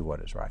chance to do what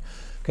is right.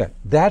 Okay,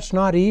 that's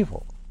not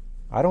evil.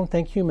 I don't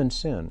think human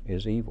sin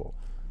is evil.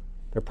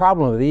 The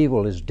problem of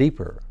evil is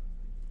deeper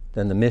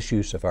than the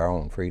misuse of our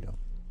own freedom.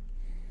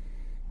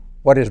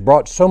 what has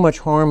brought so much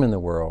harm in the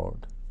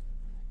world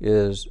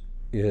is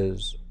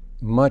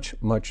much,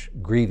 much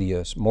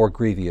more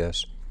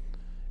grievous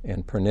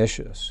and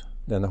pernicious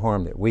than the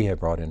harm that we have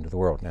brought into the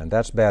world. Now,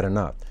 that's bad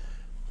enough.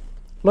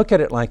 Look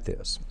at it like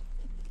this.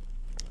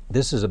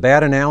 This is a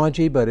bad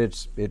analogy, but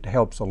it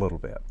helps a little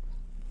bit.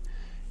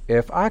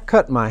 If I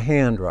cut my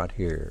hand right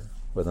here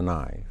with a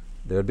knife,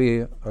 there'd be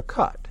a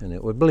cut, and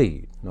it would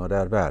bleed, no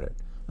doubt about it,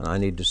 and I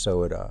need to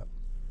sew it up.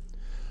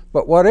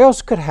 But what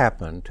else could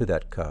happen to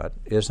that cut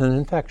is an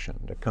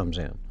infection that comes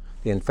in.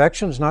 The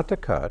infection is not the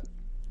cut.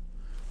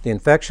 The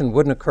infection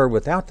wouldn't occur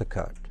without the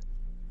cut.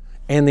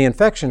 And the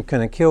infection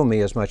can kill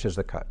me as much as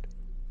the cut.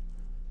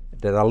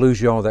 Did I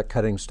lose you all that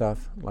cutting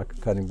stuff, like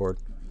a cutting board?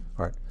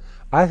 All right.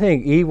 I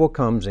think evil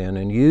comes in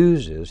and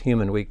uses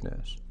human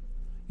weakness,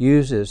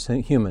 uses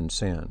human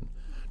sin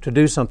to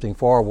do something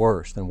far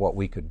worse than what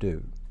we could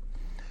do.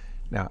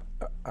 Now,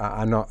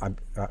 I know,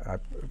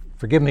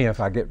 forgive me if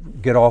I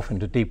get off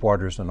into deep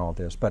waters and all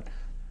this, but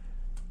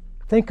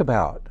think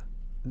about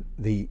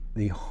the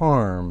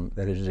harm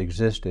that has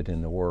existed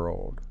in the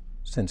world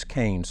since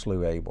Cain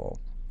slew Abel.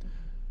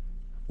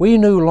 We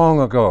knew long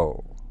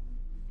ago,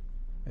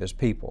 as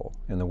people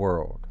in the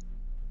world,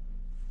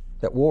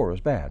 that war was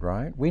bad,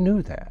 right? We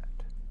knew that.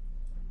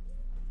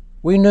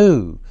 We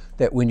knew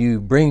that when you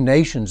bring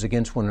nations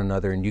against one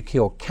another and you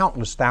kill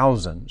countless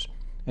thousands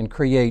and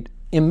create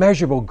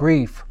immeasurable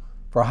grief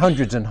for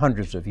hundreds and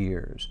hundreds of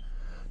years,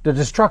 the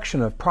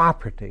destruction of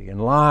property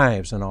and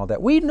lives and all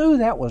that, we knew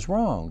that was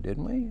wrong,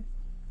 didn't we?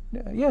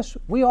 Yes,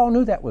 we all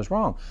knew that was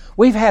wrong.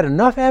 We've had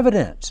enough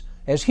evidence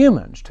as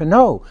humans to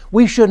know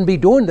we shouldn't be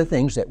doing the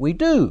things that we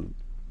do.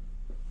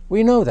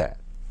 We know that.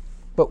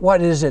 But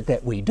what is it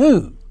that we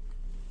do?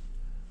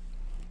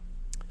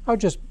 I'll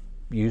just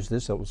use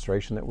this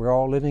illustration that we're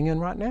all living in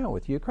right now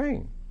with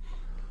Ukraine.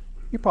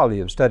 You probably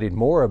have studied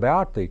more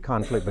about the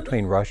conflict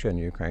between Russia and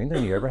Ukraine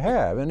than you ever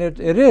have. And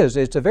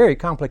it's a very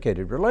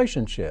complicated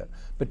relationship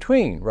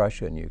between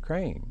Russia and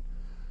Ukraine.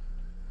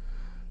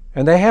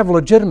 And they have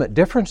legitimate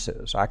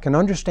differences. I can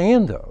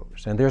understand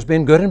those. And there's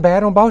been good and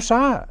bad on both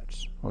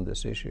sides on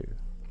this issue.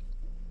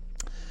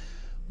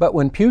 But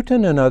when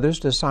Putin and others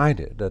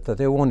decided that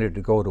they wanted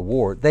to go to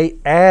war, they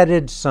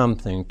added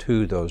something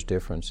to those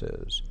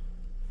differences.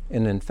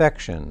 An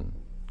infection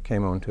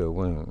came onto a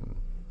wound.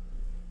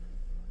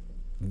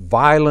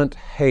 Violent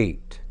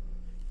hate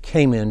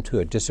came into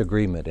a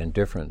disagreement and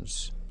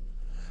difference.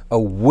 A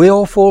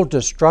willful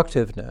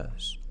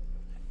destructiveness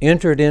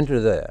entered into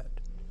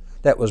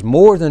that was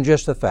more than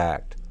just the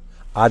fact,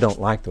 I don't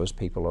like those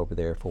people over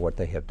there for what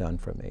they have done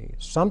for me.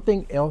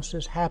 Something else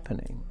is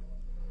happening.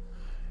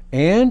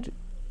 And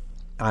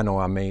I know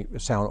I may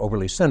sound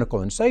overly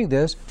cynical in saying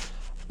this,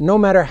 no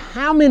matter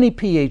how many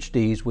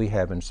PhDs we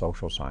have in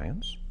social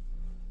science,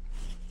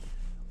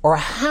 or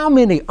how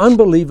many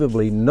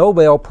unbelievably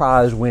Nobel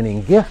Prize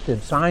winning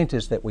gifted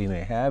scientists that we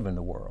may have in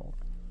the world,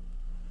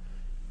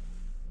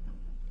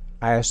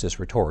 I ask this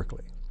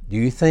rhetorically, do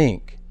you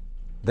think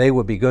they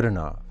would be good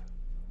enough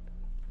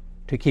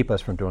to keep us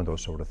from doing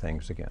those sort of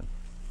things again?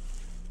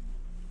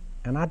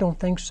 And I don't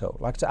think so.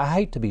 Like I said, I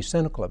hate to be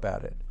cynical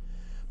about it,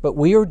 but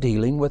we are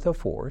dealing with a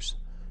force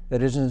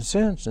that is,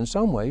 in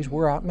some ways,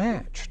 we're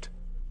outmatched.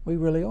 We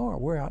really are.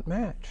 We're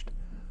outmatched.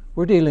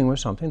 We're dealing with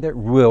something that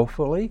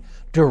willfully,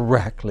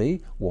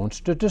 directly wants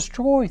to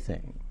destroy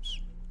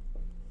things.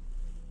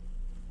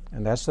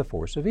 And that's the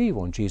force of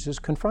evil, and Jesus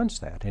confronts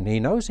that, and he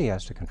knows he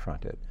has to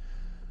confront it.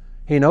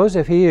 He knows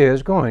if he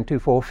is going to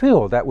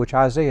fulfill that which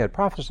Isaiah had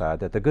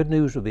prophesied, that the good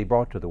news would be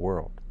brought to the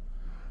world,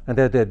 and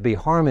that there'd be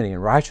harmony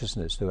and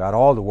righteousness throughout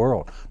all the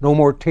world. No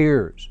more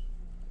tears,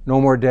 no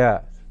more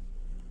death.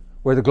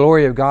 Where the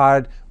glory of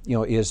God,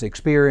 is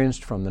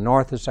experienced from the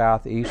north, the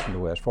south, the east, and the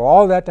west. For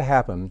all that to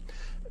happen,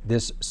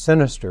 this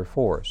sinister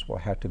force will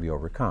have to be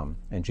overcome.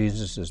 And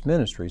Jesus'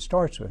 ministry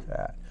starts with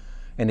that.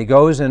 And he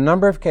goes in a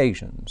number of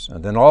occasions,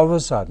 and then all of a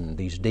sudden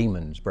these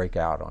demons break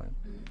out on him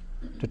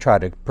to try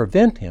to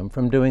prevent him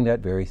from doing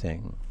that very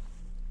thing.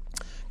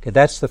 Okay,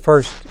 that's the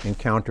first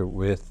encounter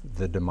with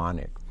the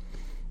demonic.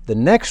 The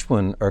next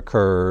one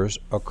occurs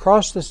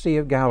across the Sea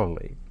of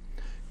Galilee.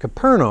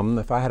 Capernaum,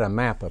 if I had a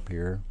map up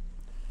here,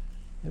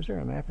 is there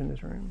a map in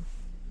this room?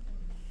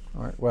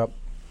 All right, well,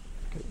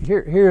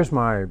 here's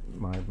my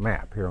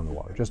map here on the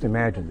wall. Just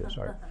imagine this.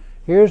 All right.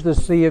 Here's the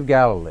Sea of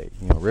Galilee,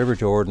 River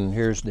Jordan.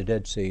 Here's the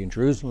Dead Sea, and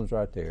Jerusalem's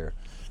right there.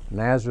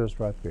 Nazareth's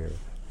right there.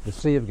 The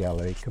Sea of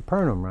Galilee.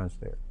 Capernaum runs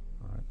there.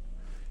 All right.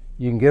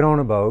 You can get on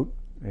a boat,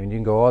 and you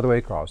can go all the way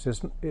across.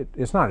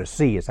 It's not a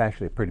sea. It's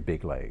actually a pretty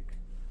big lake.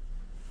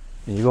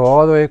 And you go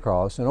all the way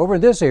across, and over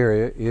in this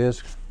area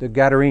is the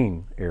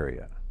Gadarene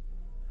area.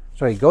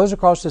 So he goes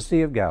across the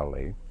Sea of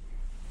Galilee,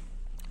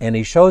 and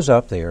he shows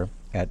up there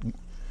in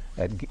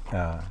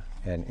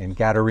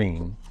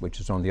Gadarene,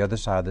 which is on the other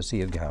side of the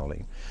Sea of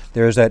Galilee.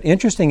 There's that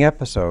interesting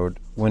episode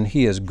when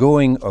he is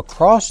going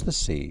across the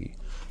sea,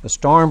 the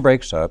storm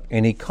breaks up,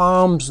 and he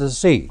calms the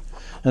sea.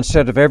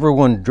 Instead of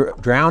everyone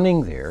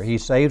drowning there, he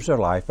saves their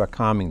life by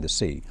calming the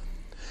sea.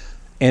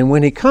 And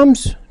when he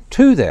comes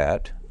to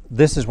that,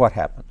 this is what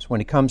happens when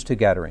he comes to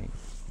Gadarene.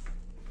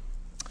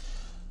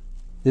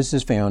 This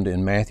is found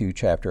in Matthew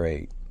chapter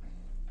 8.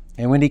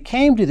 And when he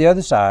came to the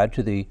other side,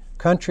 to the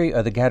country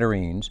of the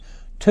Gadarenes,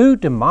 two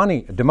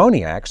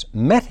demoniacs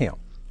met him.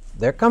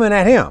 They're coming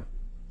at him.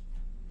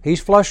 He's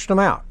flushed them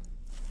out.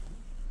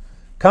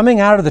 Coming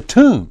out of the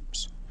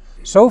tombs,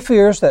 so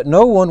fierce that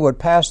no one would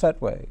pass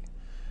that way.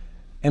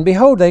 And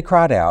behold, they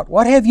cried out,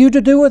 "What have you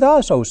to do with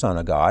us, O Son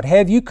of God?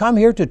 Have you come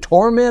here to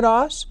torment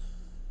us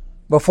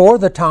before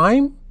the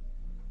time?"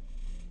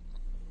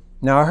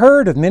 Now a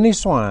herd of many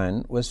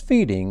swine was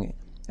feeding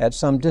at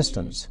some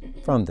distance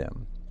from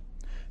them.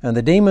 And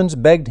the demons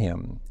begged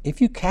him,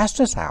 "If you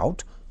cast us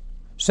out,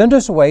 send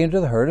us away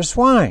into the herd of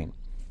swine."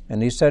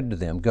 And he said to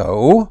them,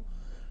 "Go."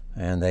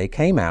 And they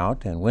came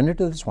out and went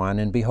into the swine,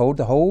 and behold,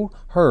 the whole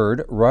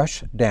herd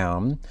rushed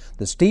down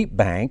the steep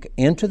bank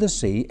into the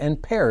sea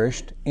and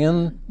perished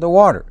in the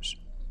waters.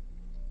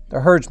 The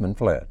herdsmen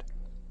fled.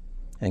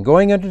 And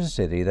going into the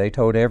city, they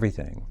told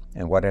everything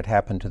and what had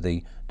happened to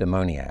the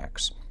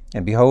demoniacs.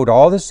 And behold,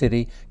 all the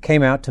city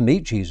came out to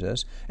meet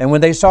Jesus, and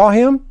when they saw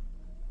him,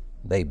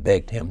 they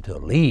begged him to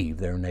leave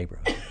their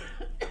neighborhood.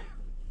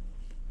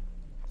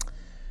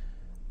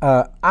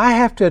 I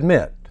have to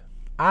admit,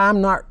 I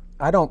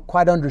don't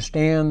quite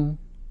understand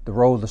the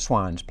role the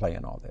swines play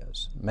in all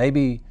this.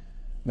 Maybe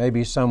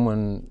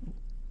someone,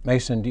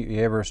 Mason, do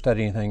you ever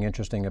study anything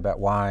interesting about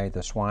why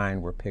the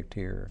swine were picked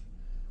here?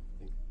 I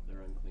think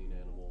they're unclean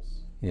animals.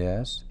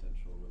 Yes.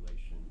 Potential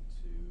relation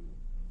to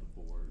the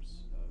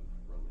boars of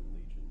Roman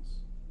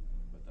legions,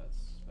 but that's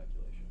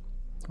speculation.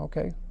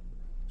 Okay.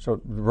 So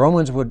the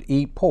Romans would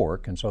eat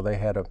pork, and so they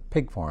had a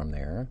pig farm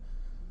there,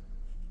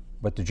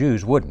 but the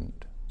Jews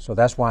wouldn't. So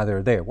that's why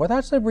they're there. Well,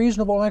 that's a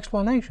reasonable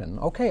explanation.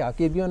 Okay, I'll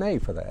give you an A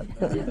for that.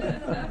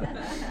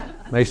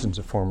 Mason's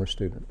a former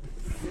student.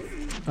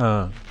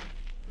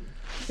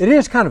 It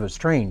is kind of a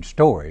strange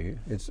story.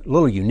 It's a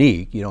little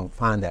unique. You don't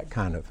find that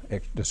kind of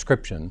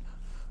description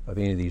of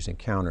any of these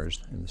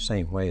encounters in the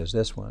same way as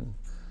this one.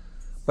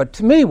 But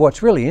to me,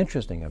 what's really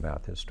interesting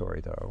about this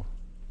story, though,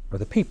 are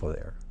the people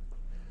there.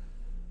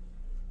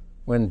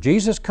 When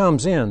Jesus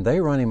comes in, they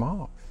run him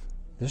off.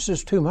 This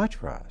is too much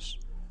for us.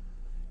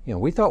 You know,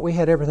 we thought we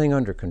had everything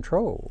under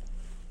control.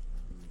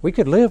 We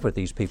could live with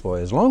these people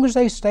as long as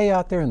they stay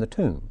out there in the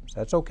tombs.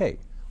 That's okay.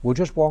 We'll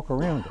just walk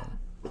around them.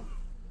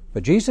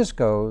 But Jesus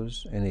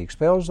goes and he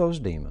expels those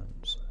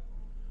demons.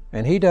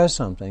 And he does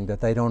something that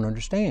they don't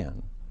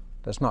understand.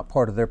 That's not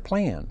part of their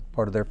plan,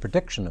 part of their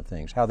prediction of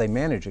things, how they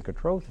manage and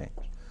control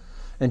things.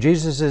 And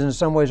Jesus is in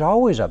some ways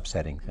always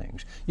upsetting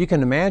things. You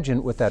can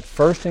imagine with that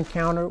first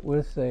encounter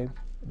with the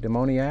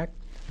demoniac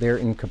there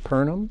in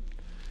Capernaum,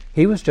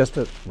 he was just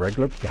a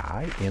regular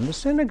guy in the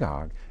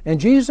synagogue. And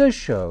Jesus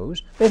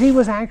shows that he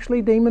was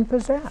actually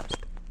demon-possessed.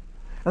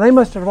 And they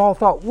must have all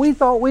thought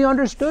we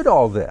understood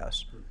all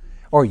this.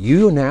 Or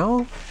you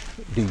now?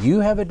 Do you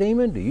have a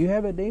demon? Do you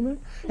have a demon?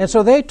 And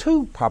so they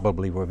too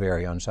probably were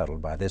very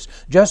unsettled by this,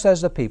 just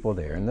as the people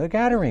there in the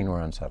Gadarene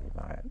were unsettled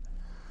by it.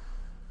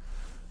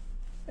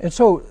 And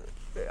so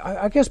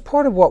I guess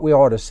part of what we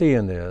ought to see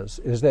in this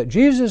is that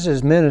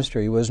Jesus'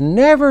 ministry was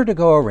never to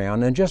go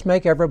around and just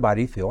make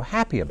everybody feel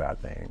happy about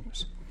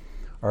things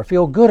or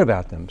feel good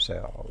about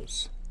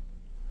themselves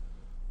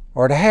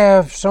or to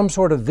have some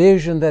sort of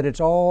vision that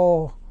it's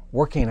all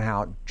working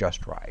out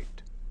just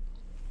right.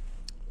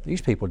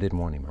 These people didn't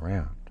want him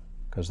around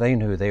because they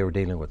knew they were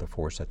dealing with a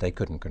force that they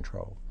couldn't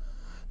control.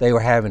 They were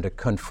having to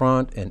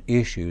confront an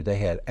issue they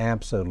had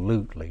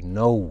absolutely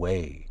no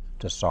way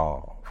to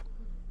solve.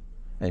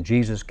 And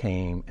Jesus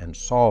came and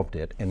solved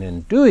it. And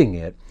in doing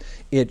it,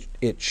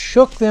 it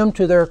shook them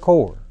to their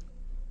core.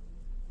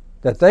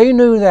 That they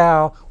knew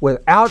now,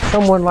 without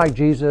someone like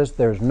Jesus,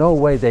 there's no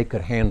way they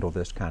could handle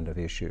this kind of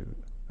issue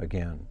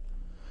again.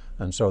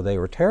 And so they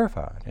were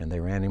terrified, and they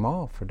ran him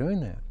off for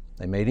doing that.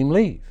 They made him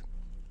leave.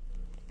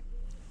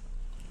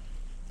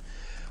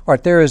 All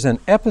right, there is an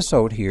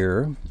episode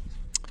here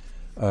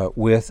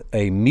with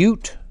a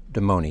mute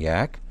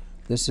demoniac.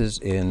 This is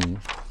in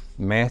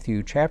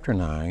Matthew chapter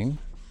 9.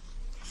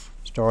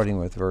 Starting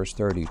with verse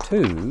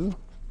 32.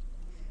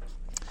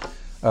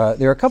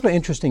 There are a couple of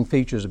interesting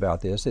features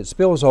about this. It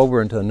spills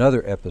over into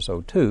another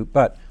episode too,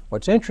 but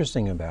what's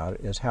interesting about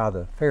it is how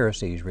the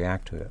Pharisees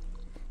react to it.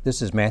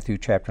 This is Matthew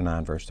chapter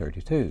 9, verse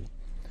 32.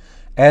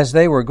 As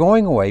they were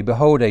going away,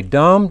 behold, a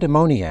dumb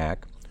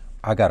demoniac,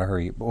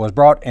 was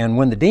brought, and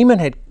when the demon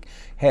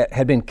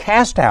had been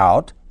cast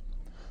out,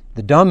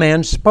 the dumb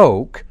man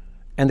spoke,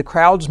 and the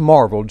crowds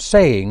marveled,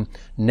 saying,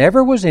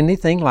 "Never was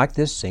anything like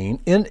this seen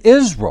in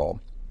Israel."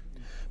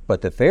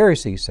 But the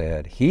Pharisee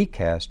said, "He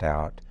cast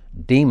out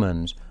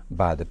demons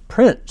by the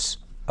prince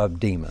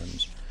of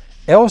demons."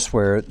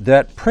 Elsewhere,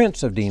 that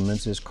prince of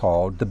demons is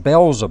called the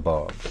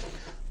Beelzebub.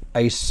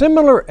 A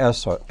similar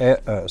episode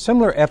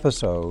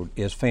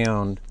is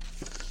found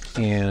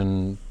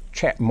in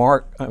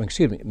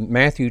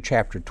Matthew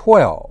chapter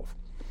 12.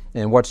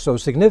 And what's so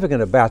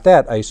significant about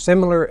that, a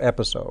similar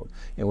episode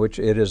in which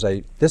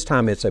this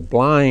time it's a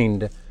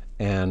blind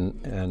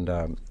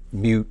and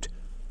mute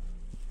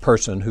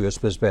person who is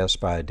possessed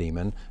by a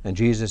demon, and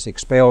Jesus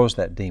expels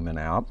that demon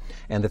out,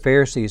 and the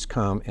Pharisees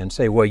come and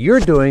say, well, you're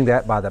doing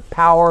that by the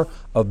power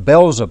of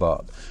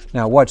Beelzebub.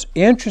 Now, what's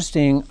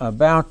interesting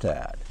about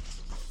that,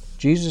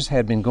 Jesus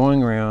had been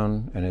going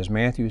around, and as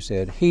Matthew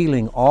said,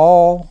 healing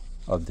all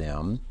of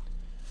them,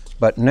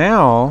 but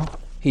now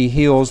he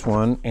heals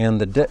one, and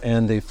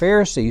the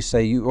Pharisees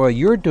say, well,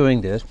 you're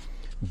doing this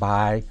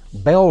by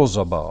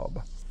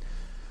Beelzebub.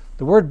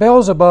 The word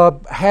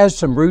Beelzebub has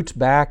some roots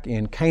back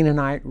in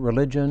Canaanite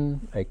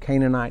religion. A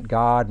Canaanite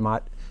god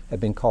might have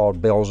been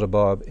called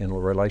Beelzebub in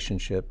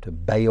relationship to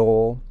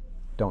Baal.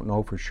 Don't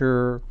know for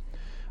sure.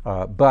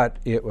 But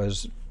it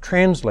was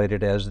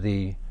translated as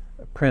the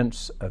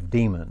prince of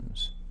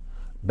demons.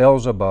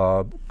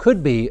 Beelzebub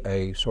could be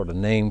a sort of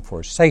name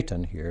for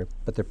Satan here,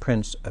 but the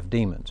prince of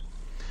demons.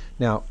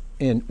 Now,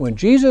 when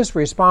Jesus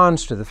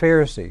responds to the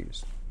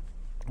Pharisees,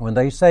 when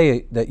they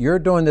say that you're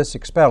doing this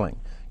expelling,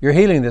 you're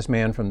healing this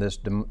man from this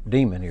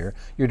demon here,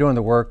 you're doing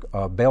the work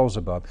of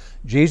Beelzebub,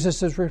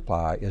 Jesus'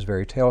 reply is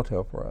very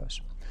telltale for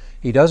us.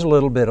 He does a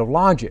little bit of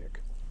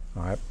logic.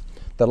 All right?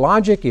 The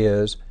logic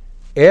is,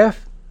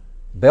 if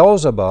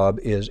Beelzebub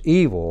is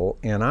evil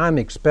and I'm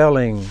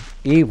expelling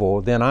evil,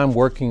 then I'm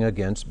working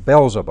against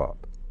Beelzebub.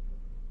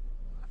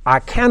 I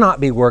cannot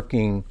be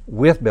working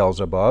with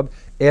Beelzebub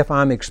if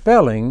I'm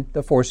expelling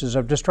the forces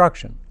of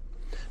destruction.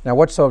 Now,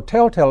 what's so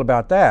telltale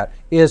about that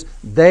is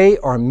they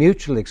are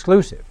mutually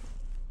exclusive.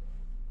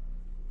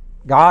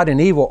 God and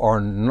evil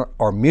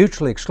are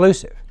mutually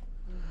exclusive.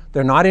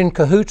 They're not in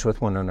cahoots with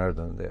one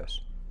another in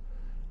this.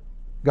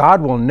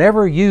 God will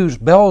never use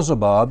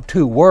Beelzebub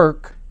to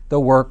work the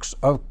works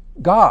of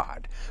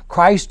God.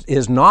 Christ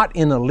is not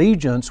in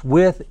allegiance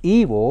with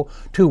evil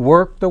to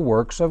work the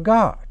works of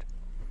God.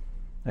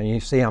 And you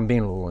see, I'm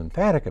being a little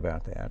emphatic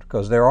about that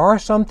because there are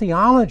some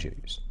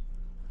theologies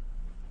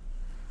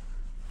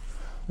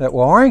that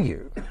will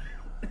argue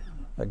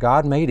that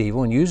God made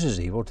evil and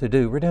uses evil to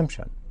do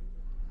redemption.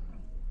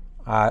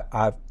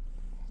 I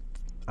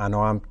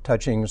know I'm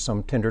touching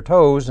some tender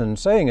toes in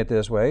saying it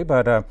this way,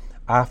 but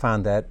I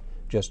find that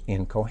just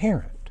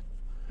incoherent,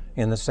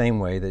 in the same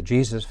way that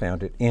Jesus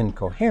found it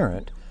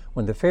incoherent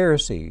when the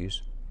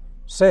Pharisees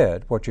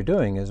said, what you're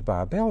doing is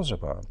by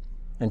Beelzebub.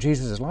 And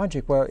Jesus'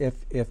 logic, well,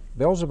 if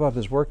Beelzebub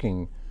is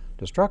working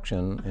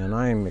destruction and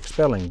I'm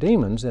expelling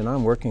demons, then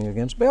I'm working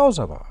against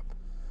Beelzebub.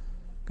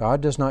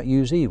 God does not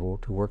use evil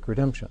to work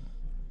redemption.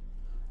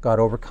 God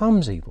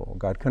overcomes evil.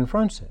 God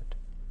confronts it.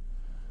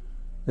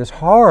 This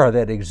horror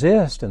that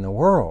exists in the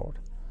world,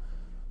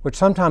 which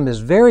sometimes is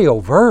very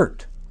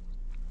overt,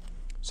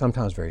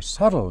 sometimes very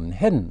subtle and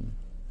hidden,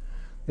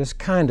 this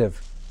kind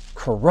of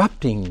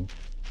corrupting,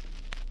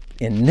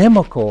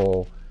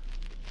 inimical,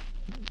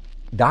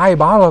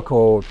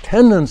 diabolical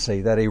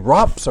tendency that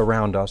erupts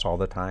around us all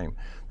the time,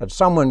 that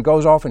someone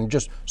goes off and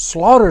just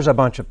slaughters a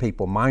bunch of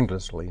people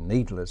mindlessly,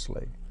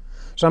 needlessly.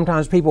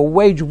 Sometimes people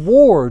wage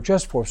war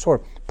just for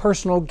sort of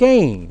personal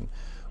gain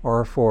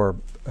or for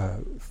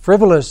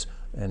frivolous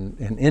and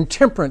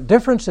intemperate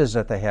differences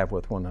that they have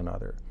with one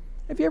another.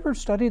 Have you ever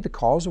studied the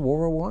cause of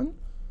World War I?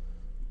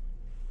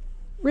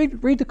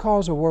 Read the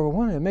cause of World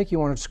War I. It'll make you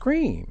want to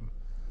scream.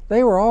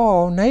 They were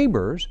all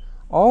neighbors,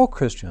 all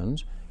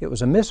Christians. It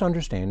was a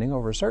misunderstanding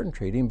over a certain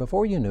treaty, and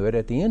before you knew it,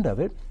 at the end of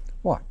it,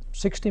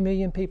 60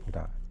 million people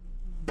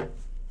died.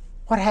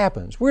 What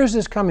happens? Where is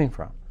this coming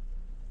from?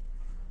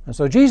 And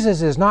so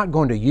Jesus is not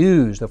going to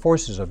use the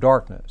forces of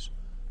darkness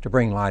to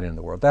bring light into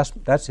the world.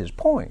 That's his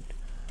point.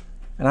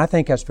 And I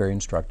think that's very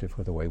instructive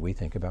for the way we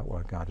think about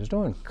what God is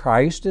doing.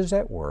 Christ is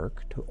at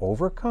work to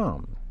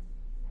overcome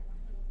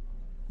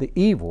the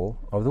evil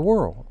of the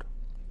world.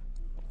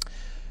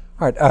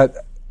 All right,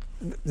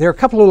 there are a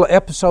couple little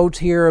episodes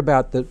here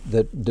about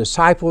the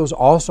disciples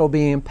also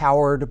being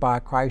empowered by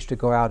Christ to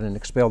go out and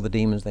expel the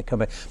demons that come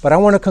back. But I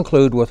want to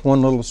conclude with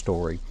one little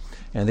story,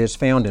 and it's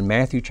found in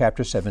Matthew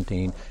chapter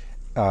 17.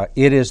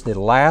 It is the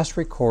last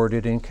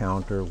recorded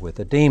encounter with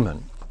a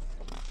demon.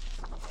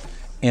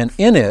 And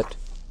in it,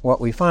 what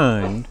we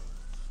find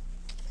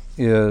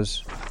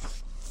is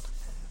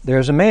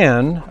there's a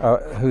man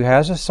who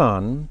has a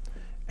son,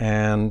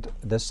 and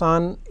the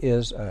son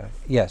is,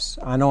 yes,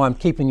 I know I'm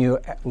keeping you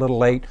a little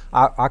late.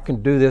 I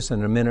can do this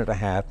in a minute and a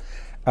half.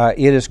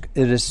 It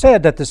is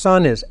said that the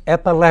son is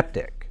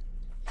epileptic.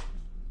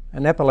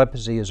 And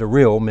epilepsy is a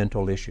real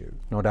mental issue,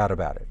 no doubt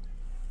about it.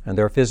 And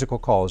there are physical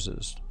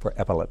causes for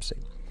epilepsy.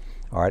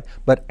 All right.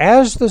 But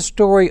as the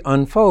story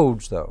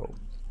unfolds, though,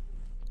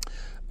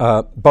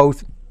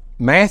 both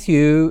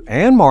Matthew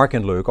and Mark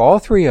and Luke, all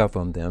three of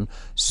them,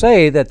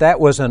 say that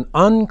was an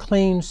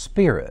unclean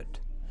spirit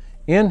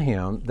in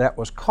him that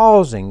was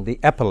causing the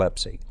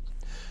epilepsy.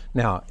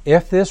 Now,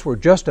 if this were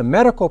just a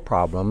medical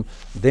problem,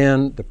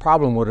 then the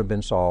problem would have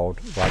been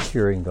solved by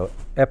curing the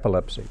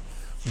epilepsy.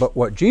 But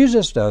what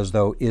Jesus does,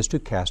 though, is to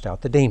cast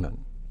out the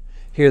demon.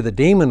 Here, the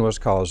demon was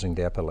causing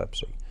the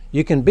epilepsy.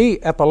 You can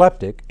be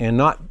epileptic and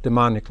not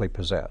demonically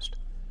possessed.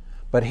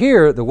 But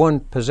here, the one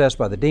possessed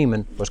by the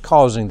demon was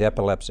causing the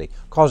epilepsy,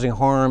 causing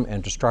harm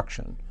and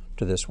destruction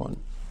to this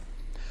one.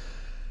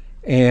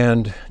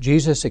 And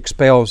Jesus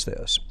expels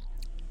this.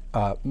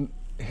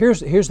 Here's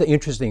the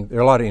interesting, there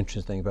are a lot of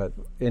interesting things, but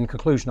in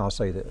conclusion I'll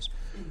say this.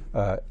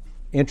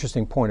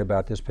 Interesting point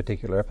about this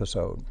particular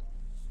episode.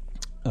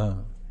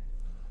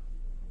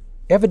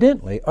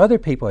 Evidently, other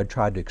people had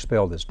tried to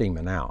expel this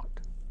demon out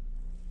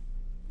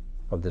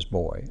of this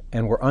boy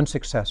and were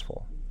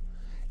unsuccessful.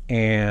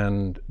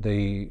 And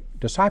the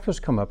disciples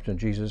come up to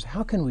Jesus,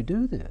 how can we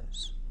do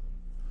this?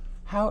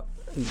 How,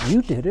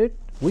 you did it,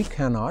 we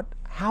cannot.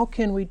 How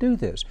can we do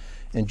this?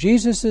 And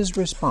Jesus'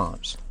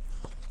 response,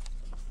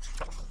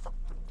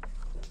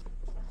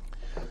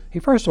 he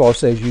first of all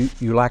says,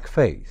 you lack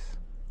faith.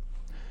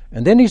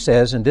 And then he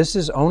says, and this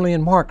is only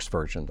in Mark's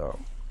version though,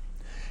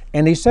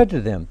 and he said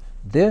to them,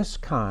 this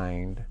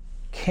kind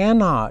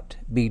cannot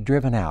be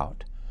driven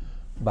out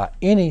by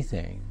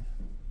anything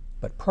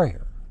but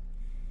prayer.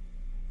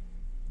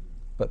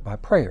 But by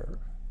prayer.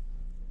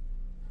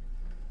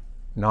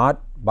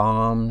 Not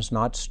bombs,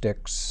 not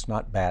sticks,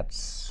 not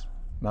bats,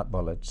 not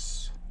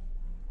bullets,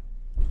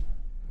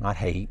 not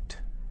hate,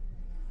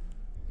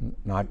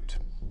 not,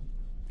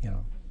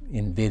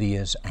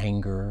 invidious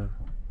anger.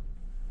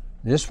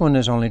 This one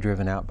is only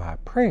driven out by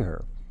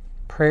prayer.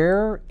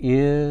 Prayer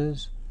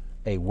is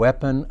a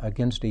weapon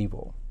against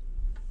evil.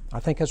 I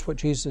think that's what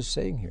Jesus is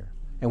saying here.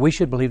 And we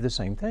should believe the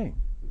same thing.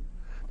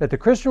 That the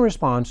Christian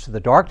response to the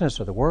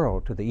darkness of the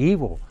world, to the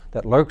evil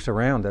that lurks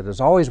around, that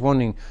is always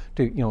wanting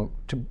to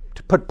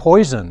put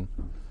poison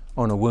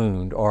on a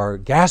wound or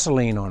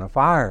gasoline on a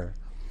fire,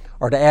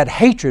 or to add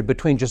hatred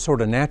between just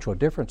sort of natural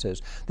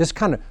differences, this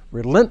kind of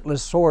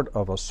relentless sort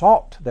of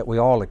assault that we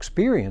all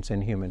experience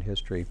in human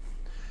history,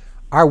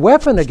 our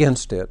weapon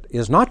against it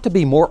is not to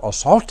be more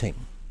assaulting,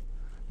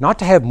 not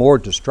to have more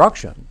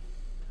destruction,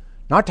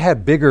 not to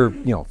have bigger,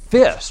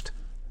 fist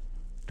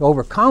to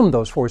overcome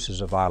those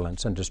forces of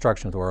violence and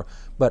destruction of the world,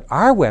 but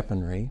our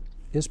weaponry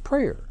is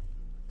prayer.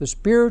 The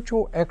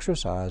spiritual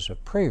exercise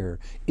of prayer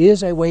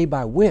is a way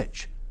by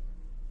which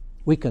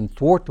we can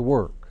thwart the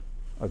work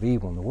of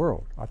evil in the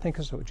world. I think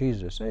that's what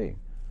Jesus is saying.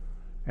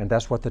 And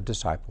that's what the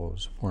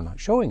disciples were not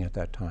showing at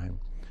that time.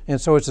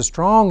 And so it's a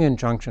strong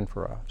injunction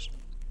for us.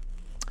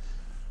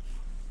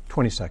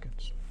 20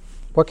 seconds.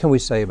 What can we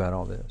say about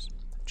all this?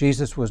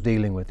 Jesus was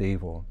dealing with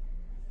evil.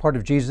 Part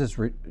of Jesus'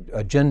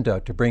 agenda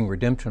to bring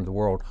redemption to the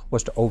world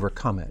was to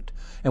overcome it.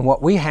 And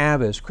what we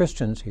have as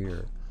Christians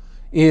here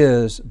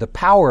is the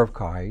power of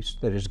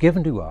Christ that is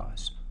given to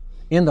us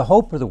in the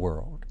hope of the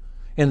world,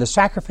 in the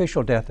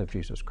sacrificial death of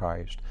Jesus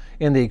Christ,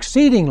 in the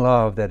exceeding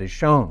love that is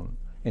shown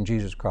in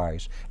Jesus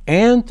Christ,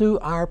 and through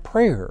our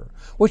prayer,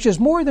 which is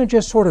more than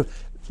just sort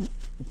of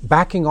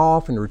backing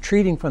off and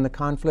retreating from the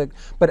conflict,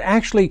 but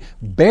actually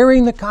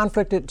bearing the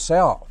conflict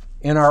itself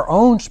in our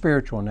own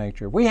spiritual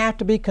nature. We have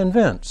to be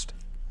convinced.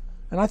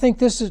 And I think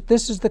this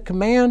is the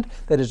command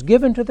that is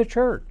given to the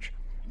church.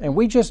 And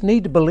we just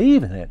need to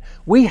believe in it.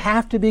 We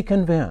have to be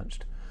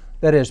convinced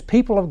that as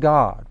people of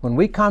God, when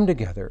we come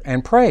together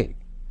and pray,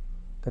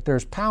 that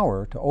there's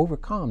power to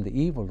overcome the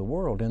evil of the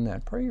world in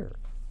that prayer.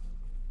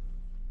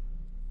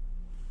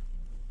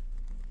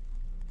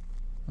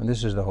 And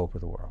this is the hope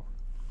of the world.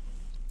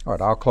 All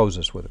right, I'll close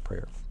this with a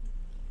prayer.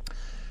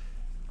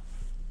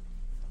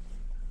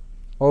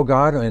 O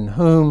God, in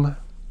whom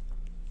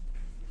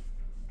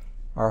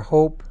our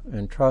hope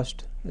and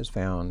trust is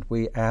found,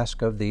 we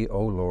ask of Thee,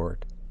 O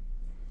Lord,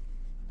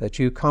 that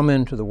You come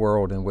into the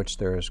world in which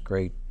there is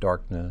great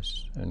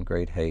darkness and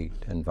great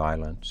hate and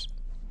violence.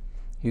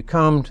 You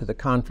come to the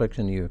conflict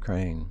in the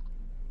Ukraine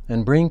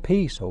and bring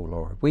peace, O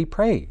Lord. We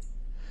pray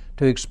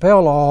to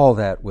expel all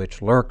that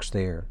which lurks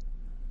there,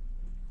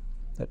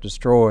 that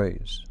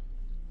destroys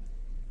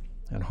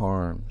and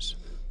harms.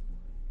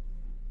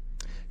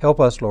 Help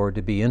us, Lord,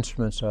 to be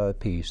instruments of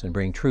peace and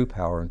bring true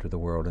power into the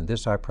world. And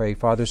this I pray,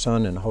 Father,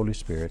 Son, and Holy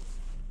Spirit.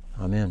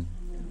 Amen.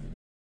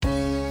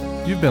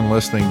 You've been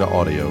listening to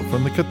audio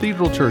from the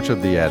Cathedral Church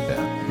of the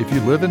Advent. If you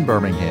live in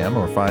Birmingham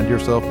or find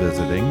yourself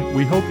visiting,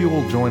 we hope you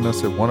will join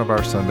us at one of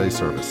our Sunday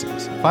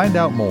services. Find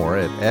out more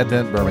at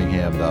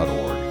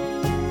adventbirmingham.org.